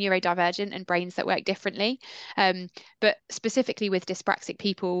who are neurodivergent and brains that work differently, but specifically with dyspraxic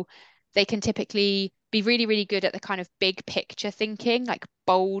people, they can typically be really, really good at the kind of big picture thinking, like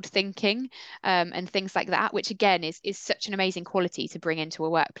bold thinking, and things like that, which again is such an amazing quality to bring into a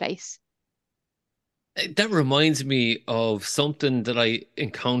workplace. That reminds me of something that I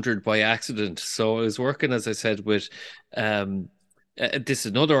encountered by accident. So I was working, as I said, with this is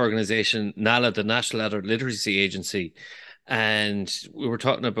another organization, NALA, the National Adult Literacy Agency, and we were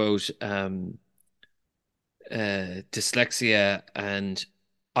talking about dyslexia, and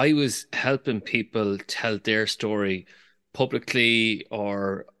I was helping people tell their story publicly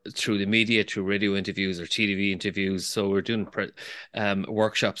or through the media, through radio interviews or TV interviews. So we're doing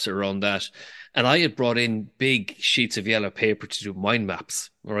workshops around that. And I had brought in big sheets of yellow paper to do mind maps.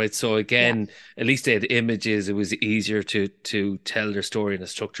 All right. So again, at least they had images. It was easier to tell their story in a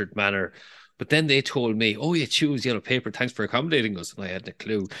structured manner. But then they told me, oh, you choose yellow paper. Thanks for accommodating us. And I hadn't a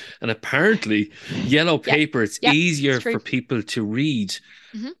clue. And apparently, yellow paper, it's easier for people to read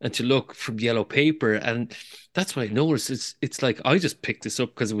and to look from yellow paper. And that's what I noticed. It's like I just picked this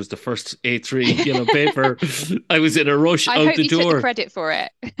up because it was the first A3 yellow paper. I was in a rush out the door. I hope you took the credit for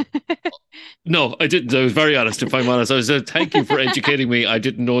it. No, I didn't. I was very honest, if I'm honest. I was thank you for educating me. I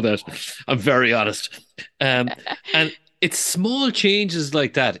didn't know that. I'm very honest. And it's small changes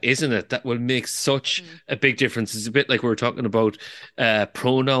like that, isn't it, that will make such a big difference. It's a bit like we were talking about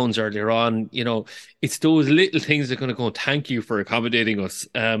pronouns earlier on. It's those little things that are going to go, thank you for accommodating us.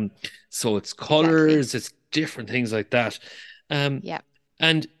 So it's colors, it's different things like that.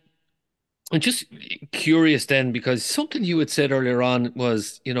 And I'm just curious then, because something you had said earlier on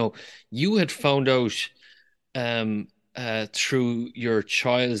was, you had found out through your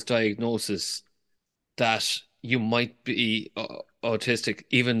child's diagnosis that you might be autistic,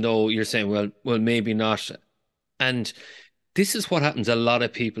 even though you're saying, well, maybe not. And this is what happens. A lot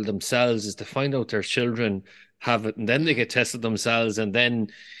of people themselves is to find out their children have it, and then they get tested themselves, and then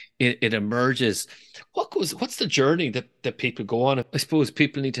it emerges. What's the journey that people go on? I suppose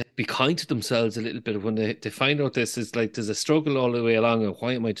people need to be kind to themselves a little bit when they find out this. Is like there's a struggle all the way along of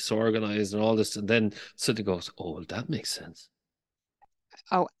why am I disorganized and all this, and then suddenly goes, oh, well, that makes sense.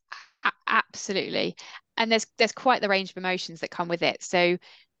 Oh, absolutely. And there's quite the range of emotions that come with it. So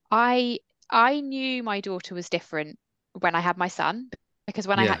I I knew my daughter was different when I had my son, because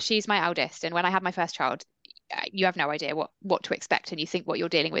Yeah. she's my eldest, and when I had my first child, you have no idea what to expect, and you think what you're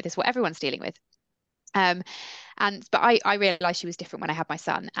dealing with is what everyone's dealing with. Um, but I realized she was different when I had my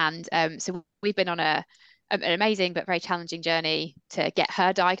son, and so we've been on an amazing but very challenging journey to get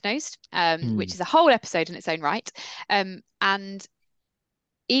her diagnosed, which Mm. is a whole episode in its own right. And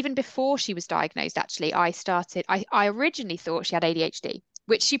even before she was diagnosed, actually, I originally thought she had ADHD,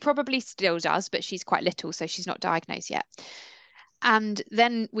 which she probably still does, but she's quite little, so she's not diagnosed yet. And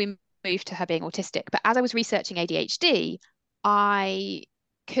then we moved to her being autistic. But as I was researching ADHD, I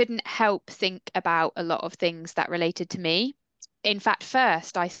couldn't help think about a lot of things that related to me. In fact,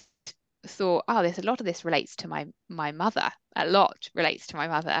 first I thought, oh, there's a lot of this relates to my mother. A lot relates to my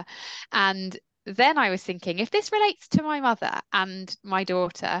mother. And then I was thinking, if this relates to my mother and my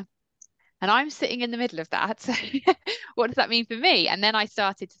daughter, and I'm sitting in the middle of that, what does that mean for me? And then I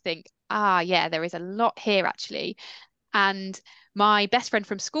started to think, yeah, there is a lot here actually. And my best friend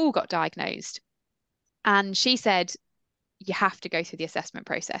from school got diagnosed, and she said, you have to go through the assessment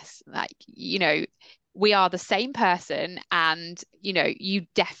process. Like, we are the same person, and, you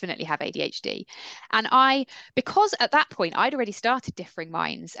definitely have ADHD. And because at that point I'd already started Differing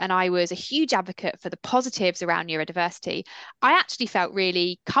Minds and I was a huge advocate for the positives around neurodiversity, I actually felt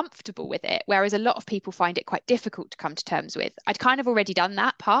really comfortable with it, whereas a lot of people find it quite difficult to come to terms with. I'd kind of already done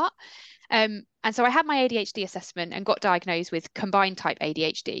that part. And so I had my ADHD assessment and got diagnosed with combined type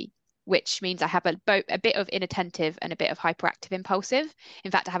ADHD, which means I have a bit of inattentive and a bit of hyperactive impulsive.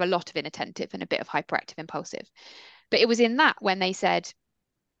 In fact, I have a lot of inattentive and a bit of hyperactive impulsive. But it was in that when they said,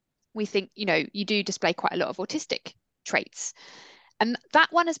 we think, you do display quite a lot of autistic traits. And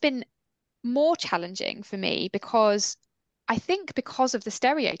that one has been more challenging for me because I think because of the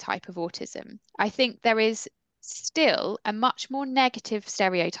stereotype of autism, I think there is still a much more negative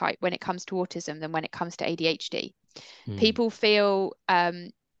stereotype when it comes to autism than when it comes to ADHD. Mm. People feel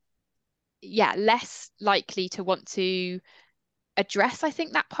less likely to want to address, I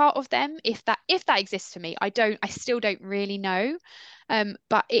think, that part of them, if that exists for me. I still don't really know.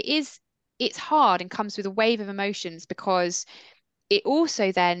 But it's hard and comes with a wave of emotions, because it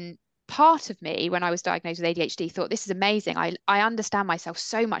also then, part of me when I was diagnosed with ADHD thought, this is amazing. I understand myself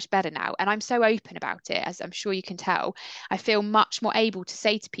so much better now, and I'm so open about it, as I'm sure you can tell. I feel much more able to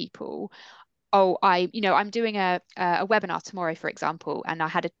say to people, oh, I'm doing a webinar tomorrow, for example, and I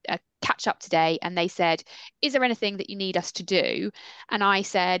had a catch up today, and they said, is there anything that you need us to do? And I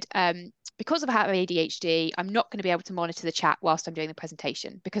said, because of how ADHD, I'm not going to be able to monitor the chat whilst I'm doing the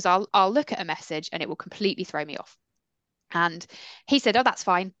presentation, because I'll look at a message and it will completely throw me off. And he said, oh, that's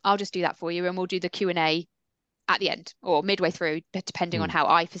fine. I'll just do that for you, and we'll do the Q&A at the end or midway through, depending on Mm. how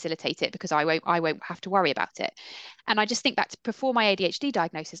I facilitate it, because I won't have to worry about it. And I just think back to before my ADHD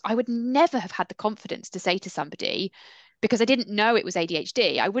diagnosis, I would never have had the confidence to say to somebody, because I didn't know it was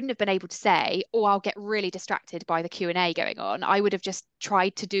ADHD. I wouldn't have been able to say, oh, I'll get really distracted by the Q&A going on. I would have just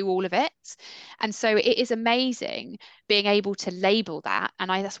tried to do all of it. And so it is amazing being able to label that.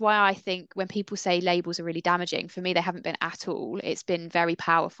 And that's why I think when people say labels are really damaging, for me, they haven't been at all. It's been very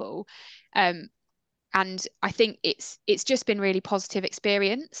powerful. And I think it's just been really positive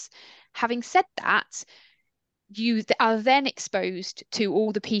experience. Having said that, you are then exposed to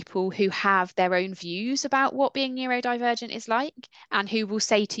all the people who have their own views about what being neurodivergent is like, and who will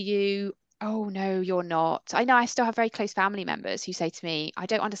say to you, oh no, you're not. I know I still have very close family members who say to me, I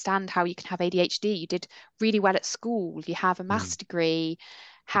don't understand how you can have ADHD. You did really well at school. You have a Mm. maths degree.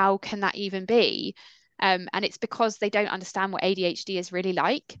 How can that even be? And it's because they don't understand what ADHD is really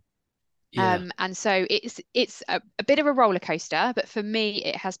like. Yeah. And so it's a bit of a roller coaster, but for me,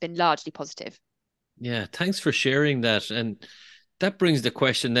 it has been largely positive. Yeah. Thanks for sharing that. And that brings the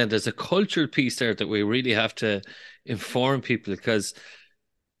question then, there's a cultural piece there that we really have to inform people, because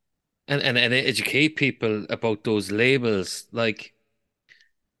and educate people about those labels. Like,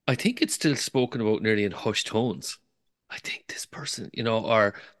 I think it's still spoken about nearly in hushed tones. I think this person,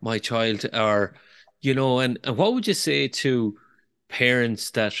 or my child, or, and what would you say to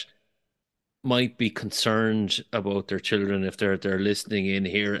parents that might be concerned about their children if they're listening in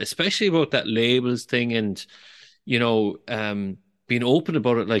here, especially about that labels thing, and being open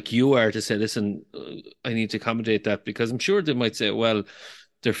about it like you are, to say, listen, I need to accommodate that, because I'm sure they might say, well,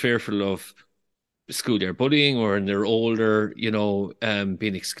 they're fearful of schoolyard bullying, or when they're older,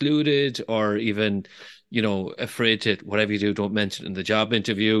 being excluded, or even, afraid to, whatever you do, don't mention it in the job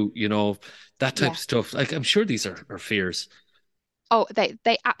interview, that type Yeah. of stuff. Like, I'm sure these are fears. Oh,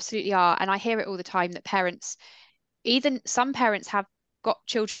 they absolutely are. And I hear it all the time that parents, even some parents have got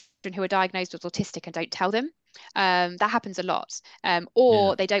children who are diagnosed with autistic and don't tell them. That happens a lot.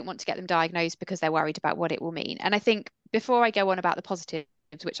 Or they don't want to get them diagnosed because they're worried about what it will mean. And I think before I go on about the positives,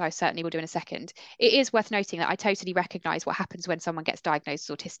 which I certainly will do in a second, it is worth noting that I totally recognise what happens when someone gets diagnosed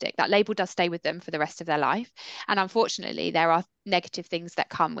as autistic. That label does stay with them for the rest of their life. And unfortunately, there are negative things that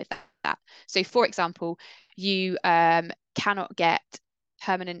come with that. So, for example, you cannot get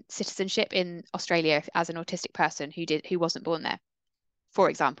permanent citizenship in Australia as an autistic person who wasn't born there, for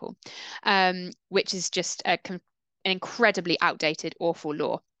example, which is just an incredibly outdated, awful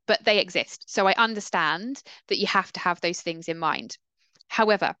law. But they exist. So I understand that you have to have those things in mind.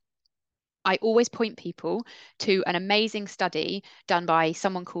 However, I always point people to an amazing study done by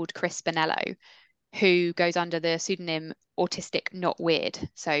someone called Chris Bonello, who goes under the pseudonym Autistic Not Weird.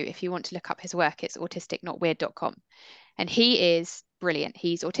 So if you want to look up his work, it's autisticnotweird.com. And he is brilliant.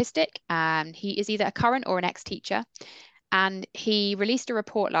 He's autistic and he is either a current or an ex-teacher. And he released a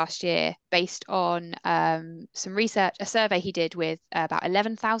report last year based on some research, a survey he did with about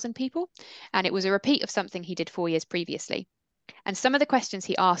 11,000 people. And it was a repeat of something he did 4 years previously. And some of the questions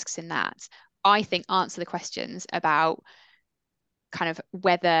he asks in that, I think, answer the questions about kind of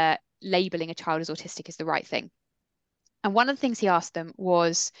whether labeling a child as autistic is the right thing. And one of the things he asked them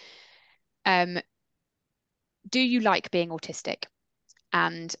was, do you like being autistic?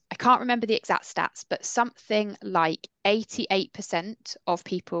 And I can't remember the exact stats, but something like 88% of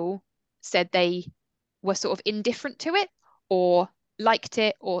people said they were sort of indifferent to it or liked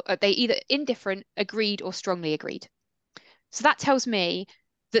it, or they either indifferent, agreed, or strongly agreed. So that tells me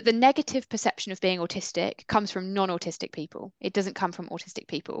that the negative perception of being autistic comes from non-autistic people. It doesn't come from autistic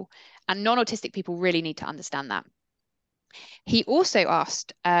people. And non-autistic people really need to understand that. He also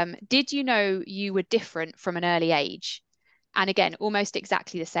asked, did you know you were different from an early age? And again, almost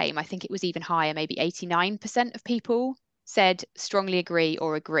exactly the same. I think it was even higher, maybe 89% of people said strongly agree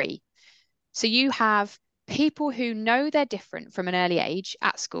or agree. So you have people who know they're different from an early age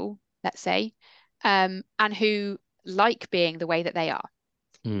at school, let's say, and who like being the way that they are.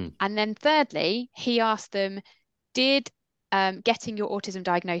 And then thirdly, he asked them, did getting your autism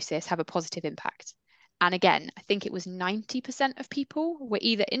diagnosis have a positive impact? And again, I think it was 90% of people were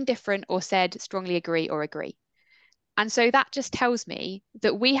either indifferent or said strongly agree or agree. And so that just tells me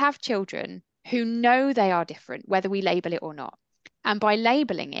that we have children who know they are different, whether we label it or not. And by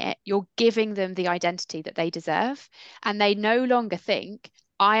labeling it, you're giving them the identity that they deserve. And they no longer think,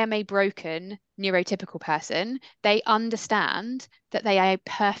 I am a broken neurotypical person. They understand that they are a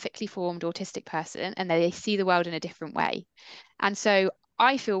perfectly formed autistic person and they see the world in a different way. And so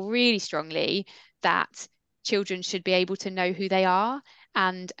I feel really strongly that children should be able to know who they are.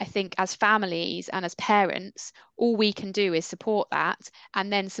 And I think as families and as parents, all we can do is support that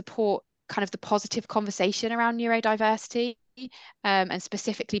and then support kind of the positive conversation around neurodiversity, and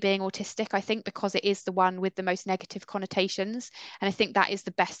specifically being autistic, I think, because it is the one with the most negative connotations. And I think that is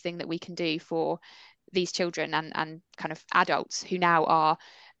the best thing that we can do for these children and kind of adults who now are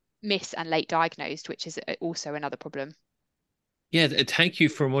miss and late diagnosed, which is also another problem. Yeah, thank you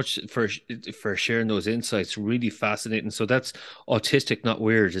for sharing those insights. Really fascinating. So that's Autistic Not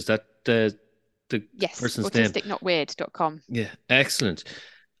Weird. Is that the yes, person's name? autisticnotweird.com. Yeah, excellent.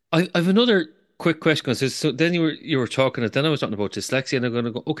 I've another quick question because so then you were talking, and then I was talking about dyslexia, and I'm going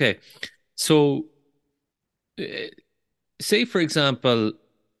to go, okay, so say for example,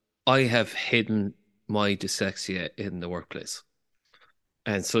 I have hidden my dyslexia in the workplace.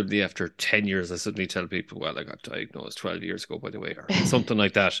 And suddenly after 10 years, I suddenly tell people, well, I got diagnosed 12 years ago, by the way, or something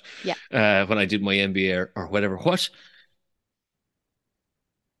like that. Yeah. When I did my MBA or whatever.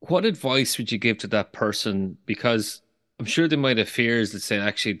 What advice would you give to that person? Because I'm sure they might have fears that say,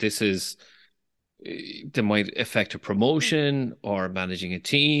 actually, they might affect a promotion or managing a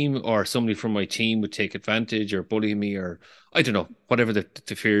team, or somebody from my team would take advantage or bully me, or I don't know, whatever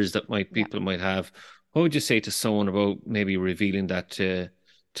the fears that people might have. What would you say to someone about maybe revealing that to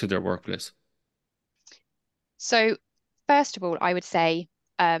their workplace? So first of all, I would say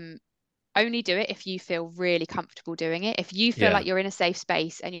only do it if you feel really comfortable doing it. If you feel like you're in a safe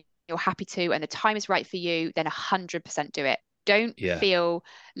space and you're happy to, and the time is right for you, then 100% do it. Don't feel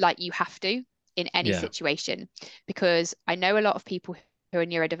like you have to in any situation, because I know a lot of people who are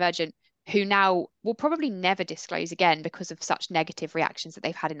neurodivergent who now will probably never disclose again because of such negative reactions that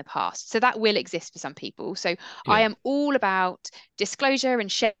they've had in the past. So that will exist for some people. So I am all about disclosure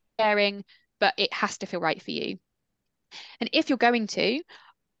and sharing, but it has to feel right for you. And if you're going to,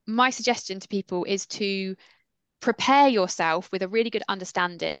 my suggestion to people is to prepare yourself with a really good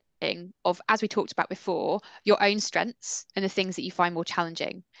understanding of, as we talked about before, your own strengths and the things that you find more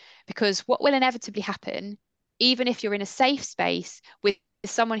challenging. Because what will inevitably happen even if you're in a safe space with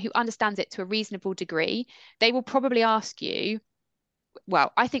someone who understands it to a reasonable degree, they will probably ask you,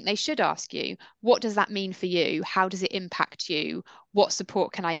 well, I think they should ask you, what does that mean for you? How does it impact you? What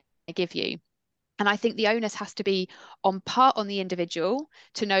support can I give you? And I think the onus has to be on the individual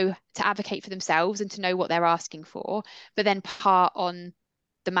to know to advocate for themselves and to know what they're asking for, but then part on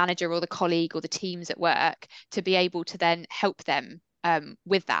the manager or the colleague or the teams at work to be able to then help them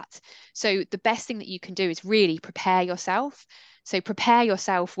with that. So the best thing that you can do is really prepare yourself. So prepare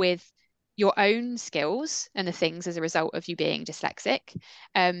yourself with your own skills and the things as a result of you being dyslexic,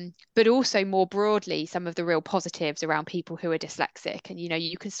 but also more broadly, some of the real positives around people who are dyslexic. And,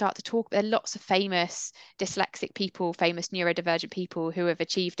 you can start to talk, there are lots of famous dyslexic people, famous neurodivergent people who have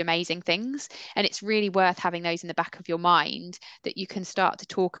achieved amazing things. And it's really worth having those in the back of your mind that you can start to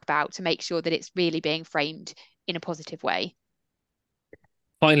talk about to make sure that it's really being framed in a positive way.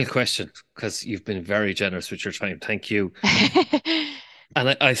 Final question, because you've been very generous with your time. Thank you.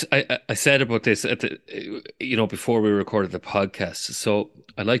 And I said about this at the, before we recorded the podcast. So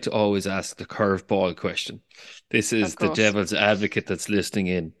I like to always ask the curveball question. This is the devil's advocate that's listening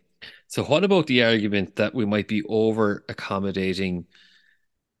in. So what about the argument that we might be over accommodating,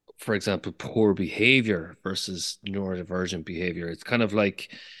 for example, poor behavior versus neurodivergent behavior? It's kind of like,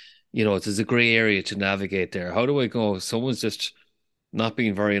 there's a gray area to navigate there. How do I go? Someone's just not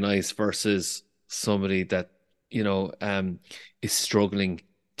being very nice versus somebody that is struggling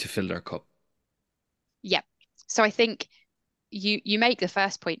to fill their cup. Yep. So I think you make the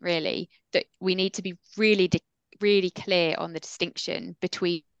first point really that we need to be really clear on the distinction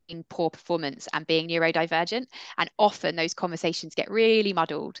between poor performance and being neurodivergent. And often those conversations get really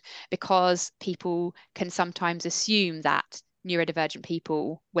muddled because people can sometimes assume that neurodivergent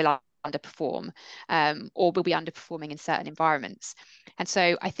people will underperform or will be underperforming in certain environments. And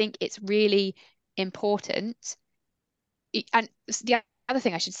so I think it's really important. And the other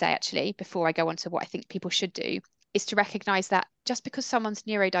thing I should say, actually, before I go on to what I think people should do, is to recognize that just because someone's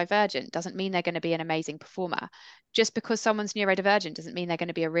neurodivergent doesn't mean they're going to be an amazing performer. Just because someone's neurodivergent doesn't mean they're going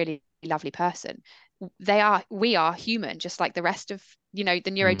to be a really lovely person. We are human, just like the rest of, the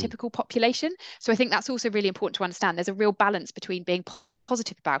neurotypical population. So I think that's also really important to understand. There's a real balance between being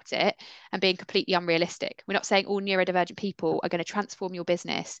positive about it and being completely unrealistic. We're not saying all neurodivergent people are going to transform your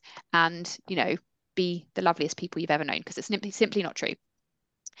business and, be the loveliest people you've ever known, because it's simply not true.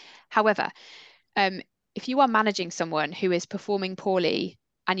 However, if you are managing someone who is performing poorly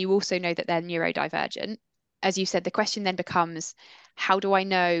and you also know that they're neurodivergent, as you said, the question then becomes, how do I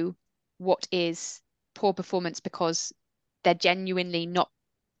know what is poor performance because they're genuinely not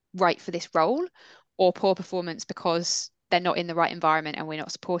right for this role, or poor performance because they're not in the right environment and we're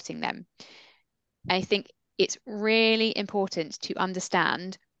not supporting them? And I think it's really important to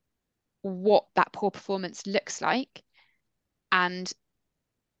understand what that poor performance looks like and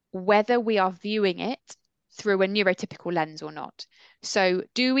whether we are viewing it through a neurotypical lens or not. So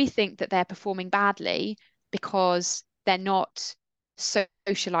do we think that they're performing badly because they're not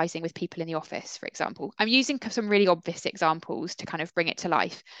socializing with people in the office, for example? I'm using some really obvious examples to kind of bring it to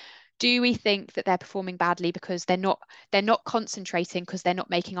life. Do we think that they're performing badly because they're not concentrating because they're not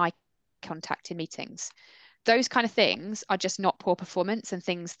making eye contact in meetings? Those kind of things are just not poor performance and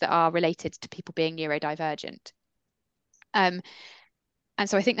things that are related to people being neurodivergent. And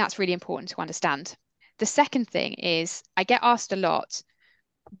so I think that's really important to understand. The second thing is I get asked a lot,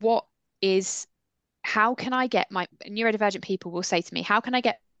 how can I get my neurodivergent people will say to me, how can I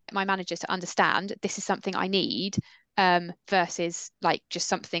get my manager to understand this is something I need versus like just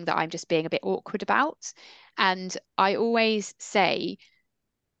something that I'm just being a bit awkward about? And I always say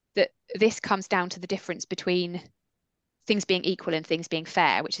that this comes down to the difference between things being equal and things being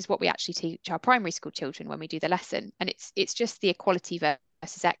fair, which is what we actually teach our primary school children when we do the lesson. And it's just the equality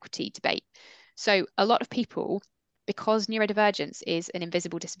versus equity debate. So a lot of people, because neurodivergence is an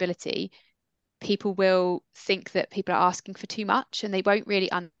invisible disability, people will think that people are asking for too much and they won't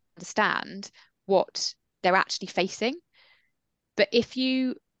really understand what they're actually facing. But if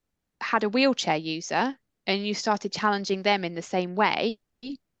you had a wheelchair user and you started challenging them in the same way,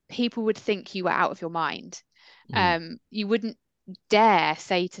 people would think you were out of your mind. You wouldn't dare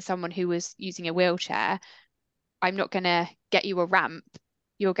say to someone who was using a wheelchair, I'm not going to get you a ramp.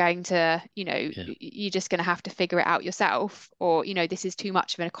 You're going to, you're just going to have to figure it out yourself. Or, this is too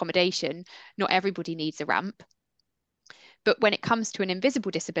much of an accommodation. Not everybody needs a ramp. But when it comes to an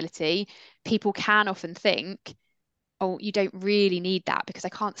invisible disability, people can often think, oh, you don't really need that because I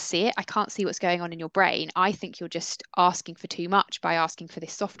can't see it. I can't see what's going on in your brain. I think you're just asking for too much by asking for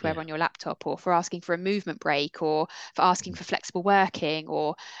this software on your laptop, or for asking for a movement break, or for asking for flexible working,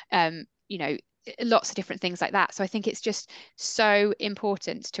 or, lots of different things like that. So I think it's just so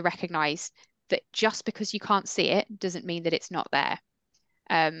important to recognize that just because you can't see it doesn't mean that it's not there.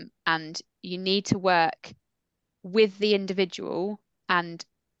 And you need to work with the individual and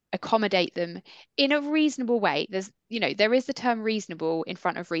accommodate them in a reasonable way. There is the term reasonable in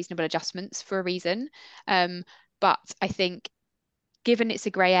front of reasonable adjustments for a reason. But I think given it's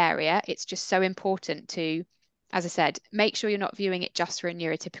a grey area, it's just so important to, as I said, make sure you're not viewing it just through a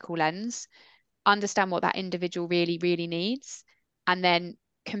neurotypical lens, understand what that individual really, really needs, and then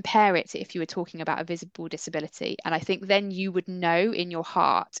compare it to if you were talking about a visible disability. And I think then you would know in your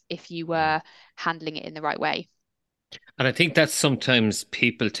heart if you were handling it in the right way. And I think that sometimes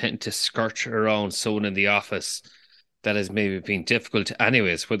people tend to skirt around someone in the office that has maybe been difficult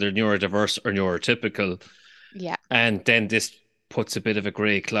anyways, whether neurodiverse or neurotypical. Yeah. And then this puts a bit of a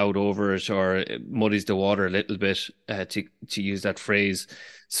grey cloud over it, or it muddies the water a little bit, to use that phrase.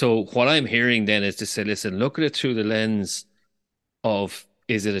 So what I'm hearing then is to say, listen, look at it through the lens of,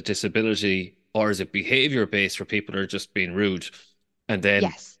 is it a disability or is it behavior based where people are just being rude? And then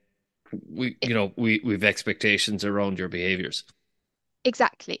yes, we've expectations around your behaviors.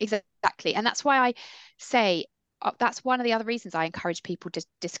 Exactly. And that's why I say that's one of the other reasons I encourage people to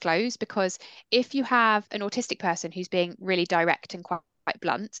disclose, because if you have an autistic person who's being really direct and quite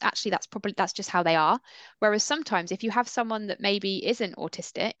blunt, actually that's just how they are. Whereas sometimes if you have someone that maybe isn't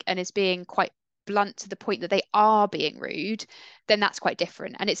autistic and is being quite blunt to the point that they are being rude, then that's quite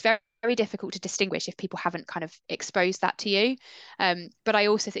different. And it's very, very difficult to distinguish if people haven't kind of exposed that to you. But I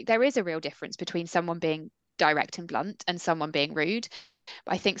also think there is a real difference between someone being direct and blunt and someone being rude.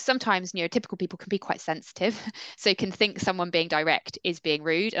 But I think sometimes neurotypical people can be quite sensitive, so can think someone being direct is being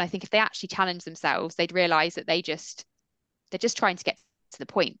rude. And I think if they actually challenge themselves, they'd realize that they're just trying to get to the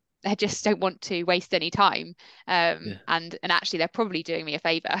point. They just don't want to waste any time. And actually they're probably doing me a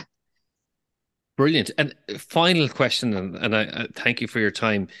favor. Brilliant. And final question, and I thank you for your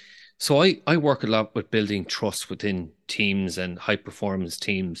time. So I work a lot with building trust within teams and high performance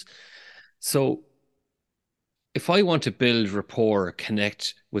teams. So if I want to build rapport,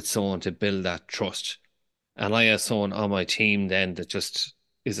 connect with someone to build that trust, and I have someone on my team then that just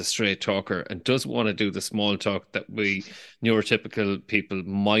is a straight talker and doesn't want to do the small talk that we neurotypical people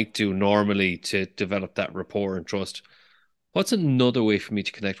might do normally to develop that rapport and trust, what's another way for me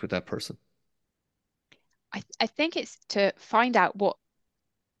to connect with that person? I think it's to find out what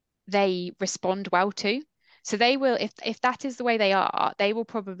they respond well to. So they will, if that is the way they are, they will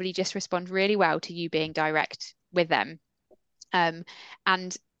probably just respond really well to you being direct with them. And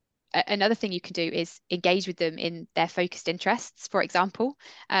another thing you can do is engage with them in their focused interests, for example,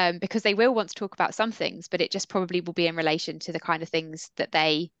 because they will want to talk about some things, but it just probably will be in relation to the kind of things that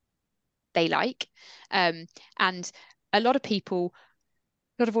they like. And a lot of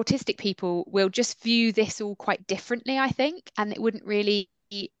autistic people will just view this all quite differently, I think, and it wouldn't really,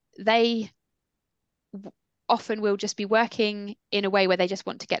 they often will just be working in a way where they just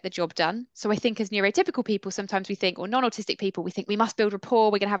want to get the job done. So I think as neurotypical people, sometimes we think, or non-autistic people, we think we must build rapport,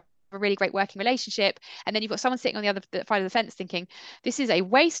 we're going to have a really great working relationship. And then you've got someone sitting on the other side of the fence thinking, this is a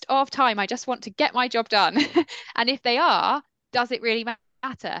waste of time, I just want to get my job done. And if they are, does it really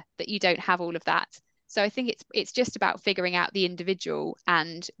matter that you don't have all of that? So I think it's just about figuring out the individual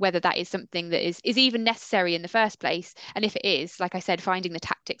and whether that is something that is even necessary in the first place. And if it is, like I said, finding the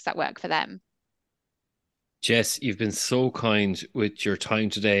tactics that work for them. Jess, you've been so kind with your time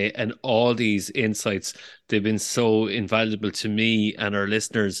today and all these insights. They've been so invaluable to me and our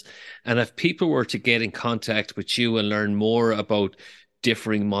listeners. And if people were to get in contact with you and learn more about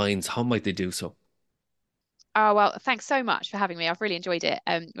Differing Minds, how might they do so? Oh, well, thanks so much for having me. I've really enjoyed it.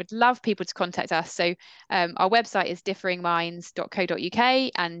 Would love people to contact us. So our website is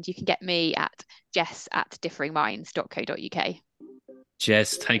differingminds.co.uk, and you can get me at jess@differingminds.co.uk.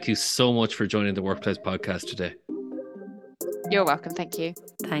 Jess, thank you so much for joining the Workplace Podcast today. You're welcome. Thank you.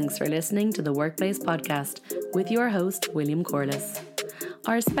 Thanks for listening to the Workplace Podcast with your host, William Corliss.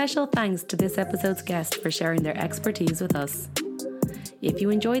 Our special thanks to this episode's guest for sharing their expertise with us. If you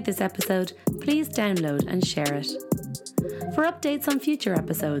enjoyed this episode, please download and share it. For updates on future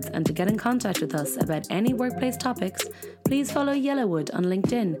episodes and to get in contact with us about any workplace topics, please follow Yellowwood on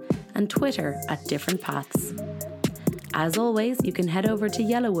LinkedIn and Twitter at Different Paths. As always, you can head over to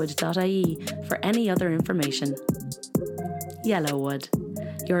yellowwood.ie for any other information. Yellowwood,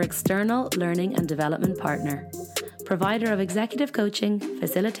 your external learning and development partner, provider of executive coaching,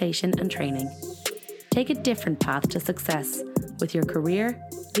 facilitation and training. Take a different path to success with your career,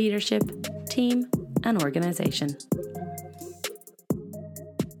 leadership, team and organisation.